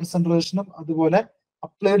 കരിയർ കോൺസെൻട്രേഷനും അതുപോലെ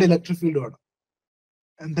അപ്ലൈഡ് ഇലക്ട്രിക് ഫീൽഡും ആണ്.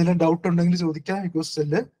 എന്തെങ്കിലും ഡൗട്ട് ഉണ്ടെങ്കിൽ ചോദിക്കാം ഈ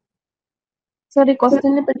ക്വസ്റ്റ്യനില്. സോറി,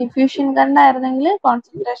 ക്വസ്റ്റ്യൻ ഇപ്പൊ ഡിഫ്യൂഷൻ കറണ്ട് ആയിരുന്നെങ്കിൽ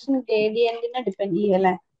കോൺസെൻട്രേഷൻ ഗ്രേഡിയന്റിനെ ഡിപെൻഡ് ചെയ്യും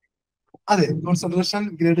അല്ലേ? അതെ, കോൺസെൻട്രേഷൻ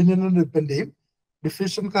ഗ്രേഡിയന്റിനെ ഡിപെൻഡ് ചെയ്യും.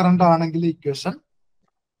 ഡിഫ്യൂഷൻ കറണ്ട് ആണെങ്കിൽ ഇക്വേഷൻ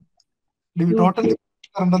ടോട്ടൽ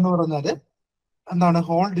കറണ്ട് എന്ന് പറഞ്ഞാല് എന്താണ്?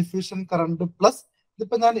 ഹോൾ ഡിഫ്യൂഷൻ കറണ്ട് പ്ലസ്,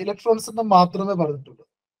 ഇതിപ്പോ ഞാൻ ഇലക്ട്രോൺസിന്റെ മാത്രമേ പറഞ്ഞിട്ടുള്ളൂ.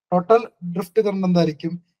 ടോട്ടൽ ഡ്രിഫ്റ്റ് കറണ്ട്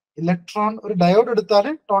എന്തായിരിക്കും? ഇലക്ട്രോൺ, ഒരു ഡയോഡ് എടുത്താൽ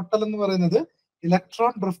ടോട്ടൽ എന്ന് പറയുന്നത്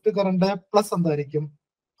ഇലക്ട്രോൺ ഡ്രിഫ്റ്റ് കറണ്ട് പ്ലസ് എന്തായിരിക്കും?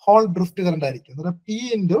 ഹോൾ ഡ്രിഫ്റ്റ് കറണ്ട് ആയിരിക്കും.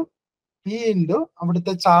 പി ഇൻറ്റു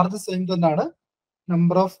അവിടുത്തെ ചാർജ് സെയിം തന്നെയാണ്.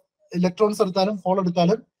 നമ്പർ ഓഫ് ഇലക്ട്രോൺസ് എടുത്താലും ഹോൾ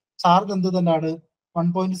എടുത്താലും ചാർജ് എന്ത് തന്നെയാണ്?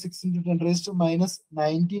 1.6 ×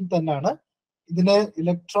 10⁻⁻19 തന്നെയാണ്. ഇതിനെ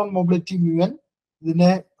ഇലക്ട്രോൺ മൊബിലിറ്റി μn,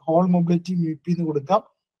 ഇതിനെ ഹോൾ മൊബിലിറ്റി μp എന്ന് കൊടുക്കാം.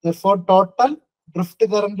 Therefore total drift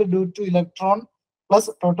current due to electron plus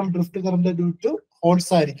total drift current due to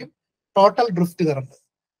holes ആയിരിക്കും ടോട്ടൽ ഡ്രിഫ്റ്റ് കറണ്ട്.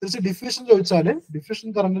 തിരിച്ച് ഡിഫ്യൂഷൻ ചോദിച്ചാല് ഡിഫ്യൂഷൻ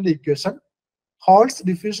കറണ്ടിന്റെ equation holes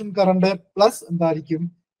diffusion current plus എന്തായിരിക്കും?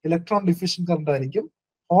 ഇലക്ട്രോൺ ഡിഫ്യൂഷൻ കറണ്ട് ആയിരിക്കും.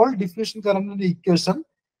 Whole diffusion കറണ്ടിന്റെ equation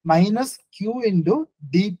 -Q into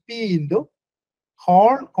dP into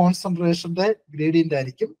whole കോൺസെൻട്രേഷന്റെ gradient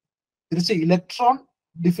ആയിരിക്കും. തിരിച്ച് electron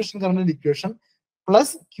diffusion കറണ്ടിന്റെ equation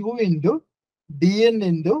 +Q into dN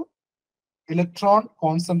into electron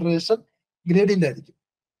concentration gradient ആയിരിക്കും.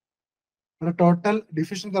 ഇവിടെ ടോട്ടൽ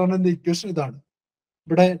ഡിഫ്യൂഷൻ കറണ്ടിന്റെ ഇക്വേഷൻ ഇതാണ്.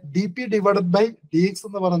 ഇവിടെ dP ഡിവൈഡഡ് ബൈ dx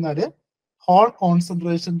എന്ന് പറഞ്ഞാല് ഹോൾ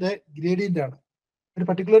കോൺസെൻട്രേഷന്റെ ഗ്രേഡിയന്റ് ആണ്. ഒരു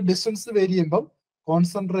പർട്ടിക്കുലർ ഡിസ്റ്റൻസ് വേരി ചെയ്യുമ്പോൾ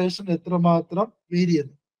കോൺസെൻട്രേഷൻ എത്രമാത്രം വേരി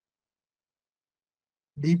ചെയ്യുന്നു.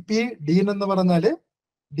 dP dN എന്ന് പറഞ്ഞാല്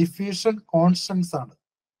ഡിഫ്യൂഷൻ കോൺസ്റ്റൻസ് ആണ്.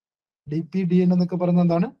 dP dN എന്നൊക്കെ പറയുന്നത്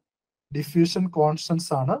എന്താണ്? ഡിഫ്യൂഷൻ കോൺസ്റ്റൻസ്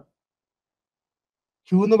ആണ്. Q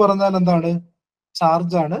എന്ന് പറഞ്ഞാൽ എന്താണ്?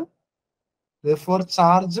 ചാർജ് ആണ്. Therefore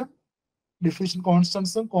ചാർജും ഡിഫ്യൂഷൻ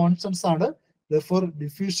കോൺസ്റ്റൻസ് ആണ്. Therefore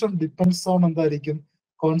ഡിഫ്യൂഷൻ ഡിപ്പെൻഡ്സ് ഓൺ എന്തായിരിക്കും?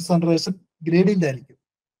 കോൺസെൻട്രേഷൻ ഗ്രേഡിയന്റ് ആയിരിക്കും.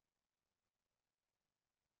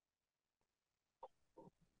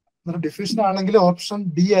 ഡിഫ്യൂഷൻ ആണെങ്കിൽ ഓപ്ഷൻ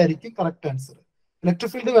ഡി ആയിരിക്കും കറക്റ്റ് ആൻസർ.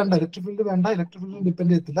 ഇലക്ട്രിക് ഫീൽഡ് വേണ്ട, ഇലക്ട്രിക് ഫീൽഡ്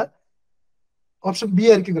ഡിപ്പെൻഡ് ചെയ്യത്തില്ല. ഓപ്ഷൻ ബി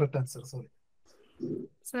ആയിരിക്കും കറക്റ്റ് ആൻസർ. സോറി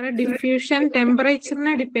സാറേ, ഡിഫ്യൂഷൻ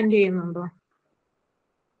ടെമ്പറേച്ചറിനെ ഡിപ്പെൻഡ് ചെയ്യുന്നുണ്ടോ?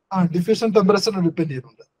 ഡിഫ്യൂഷൻ ടെമ്പറേച്ചറിനെ ഡിപ്പെൻഡ്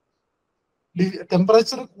ചെയ്യുന്നുണ്ട്.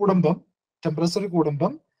 ടെമ്പറേച്ചർ കൂടുമ്പം ടെമ്പറേച്ചർ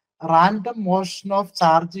കൂടുമ്പം random motion of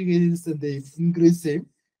charge variance എന്ത് ചെയ്യും? ഇൻക്രീസ് ചെയ്യും.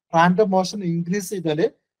 റാൻഡം മോഷൻ ഇൻക്രീസ് ചെയ്താല്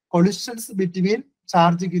കൊളിഷൻസ് ബിറ്റ്വീൻ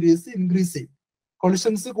ചാർജ് ഗിരീസ് ഇൻക്രീസ് ചെയ്യും.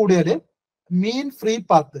 കൊളിഷൻസ് കൂടിയാല് മീൻ ഫ്രീ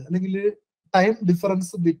പാത്ത് അല്ലെങ്കിൽ time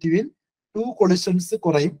difference between two collisions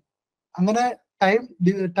കുറയും. അങ്ങനെ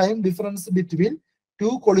time difference between two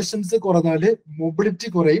collisions കുറഞ്ഞാല് mobility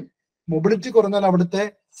കുറയും. മൊബിലിറ്റി കുറഞ്ഞാൽ അവിടുത്തെ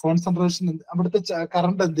കോൺസെൻട്രേഷൻ, അവിടുത്തെ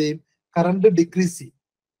കറണ്ട് എന്ത് ചെയ്യും? കറണ്ട് ഡിക്രീസ് ചെയ്യും.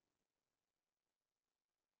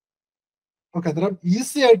 ഓക്കെ, അന്നേരം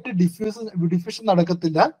ഈസി ആയിട്ട് ഡിഫ്യൂഷൻ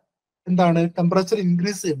നടക്കത്തില്ല. എന്താണ്? ടെമ്പറേച്ചർ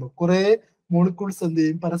ഇൻക്രീസ് ചെയ്യുമ്പോൾ കുറെ മോളിക്യൂൾസ് എന്ത്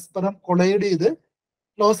ചെയ്യും? പരസ്പരം കൊളൈഡ് ചെയ്ത്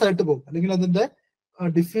ലോസ് ആയിട്ട് പോകും. അല്ലെങ്കിൽ അതിന്റെ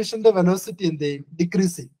ഡിഫ്യൂഷന്റെ വെലോസിറ്റി എന്ത് ചെയ്യും?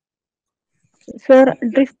 ഡിക്രീസ് ചെയ്യും. Sir,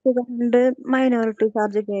 drift current minority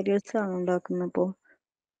charge careers ആണ് ഉണ്ടാക്കുന്നത്. അപ്പോ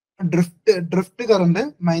drift current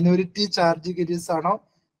minority charge careers ആണോ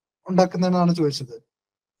ഉണ്ടാക്കുന്നതെന്നാണ് ചോദിച്ചത്.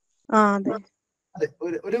 അതെ. അതെ,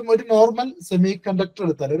 ഒരു നോർമൽ സെമി കണ്ടക്ടർ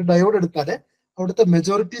എടുത്താൽ, ഒരു ഡയോഡ് എടുത്താല് അവിടുത്തെ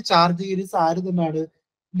മെജോറിറ്റി ചാർജ് കാരിയേഴ്സ് ആര് തന്നെയാണ്?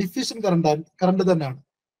 ഡിഫ്യൂഷൻ കറണ്ട് തന്നെയാണ്.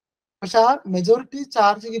 പക്ഷെ ആ മെജോറിറ്റി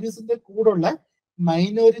ചാർജ് കാരിയേഴ്സിന്റെ കൂടെയുള്ള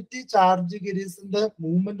മൈനോറിറ്റി ചാർജ് കാരിയേഴ്സിന്റെ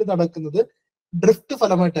മൂവ്മെന്റ് നടക്കുന്നത് ഡ്രിഫ്റ്റ്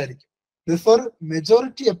ഫലമായിട്ടായിരിക്കും.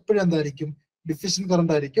 മെജോറിറ്റി എപ്പോഴും എന്തായിരിക്കും? ഡിഫ്യൂഷൻ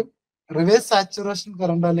കറണ്ട് ആയിരിക്കും. റിവേഴ്സ് സാച്ചുറേഷൻ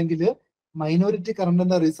കറണ്ട് അല്ലെങ്കിൽ മൈനോറിറ്റി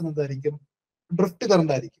കറണ്ടിന്റെ റീസൺ എന്തായിരിക്കും? ഡ്രിഫ്റ്റ്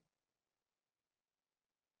കറണ്ട് ആയിരിക്കും.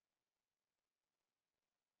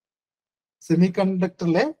 സെമി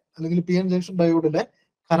കണ്ടക്ടറിലെ അല്ലെങ്കിൽ P N junction ഡയോഡിലെ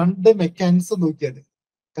current mechanism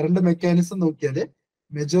നോക്കിയാല്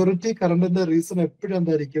മെജോറിറ്റി കറണ്ടിന്റെ റീസൺ എപ്പോഴും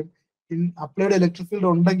എന്തായിരിക്കും? അപ്ലൈഡ് ഇലക്ട്രിക് ഫീൽഡ്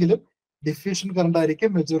ഉണ്ടെങ്കിലും ഡിഫ്യൂഷൻ കറണ്ട് ആയിരിക്കും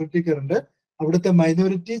മെജോറിറ്റി കറണ്ട്. അവിടുത്തെ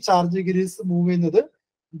മൈനോറിറ്റി ചാർജ് ഗിരീസ് മൂവ് ചെയ്യുന്നത്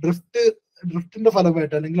ഡ്രിഫ്റ്റിന്റെ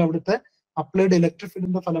ഫലമായിട്ട് അല്ലെങ്കിൽ അവിടുത്തെ അപ്ലൈഡ് ഇലക്ട്രിക്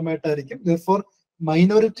ഫീൽഡിന്റെ ഫലമായിട്ടായിരിക്കും. ദെർഫോർ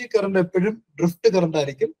മൈനോറിറ്റി കറണ്ട് എപ്പോഴും ഡ്രിഫ്റ്റ് കറണ്ട്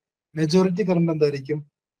ആയിരിക്കും. മെജോറിറ്റി കറണ്ട് എന്തായിരിക്കും?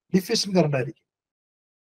 ഡിഫ്യൂഷൻ കറണ്ട് ആയിരിക്കും.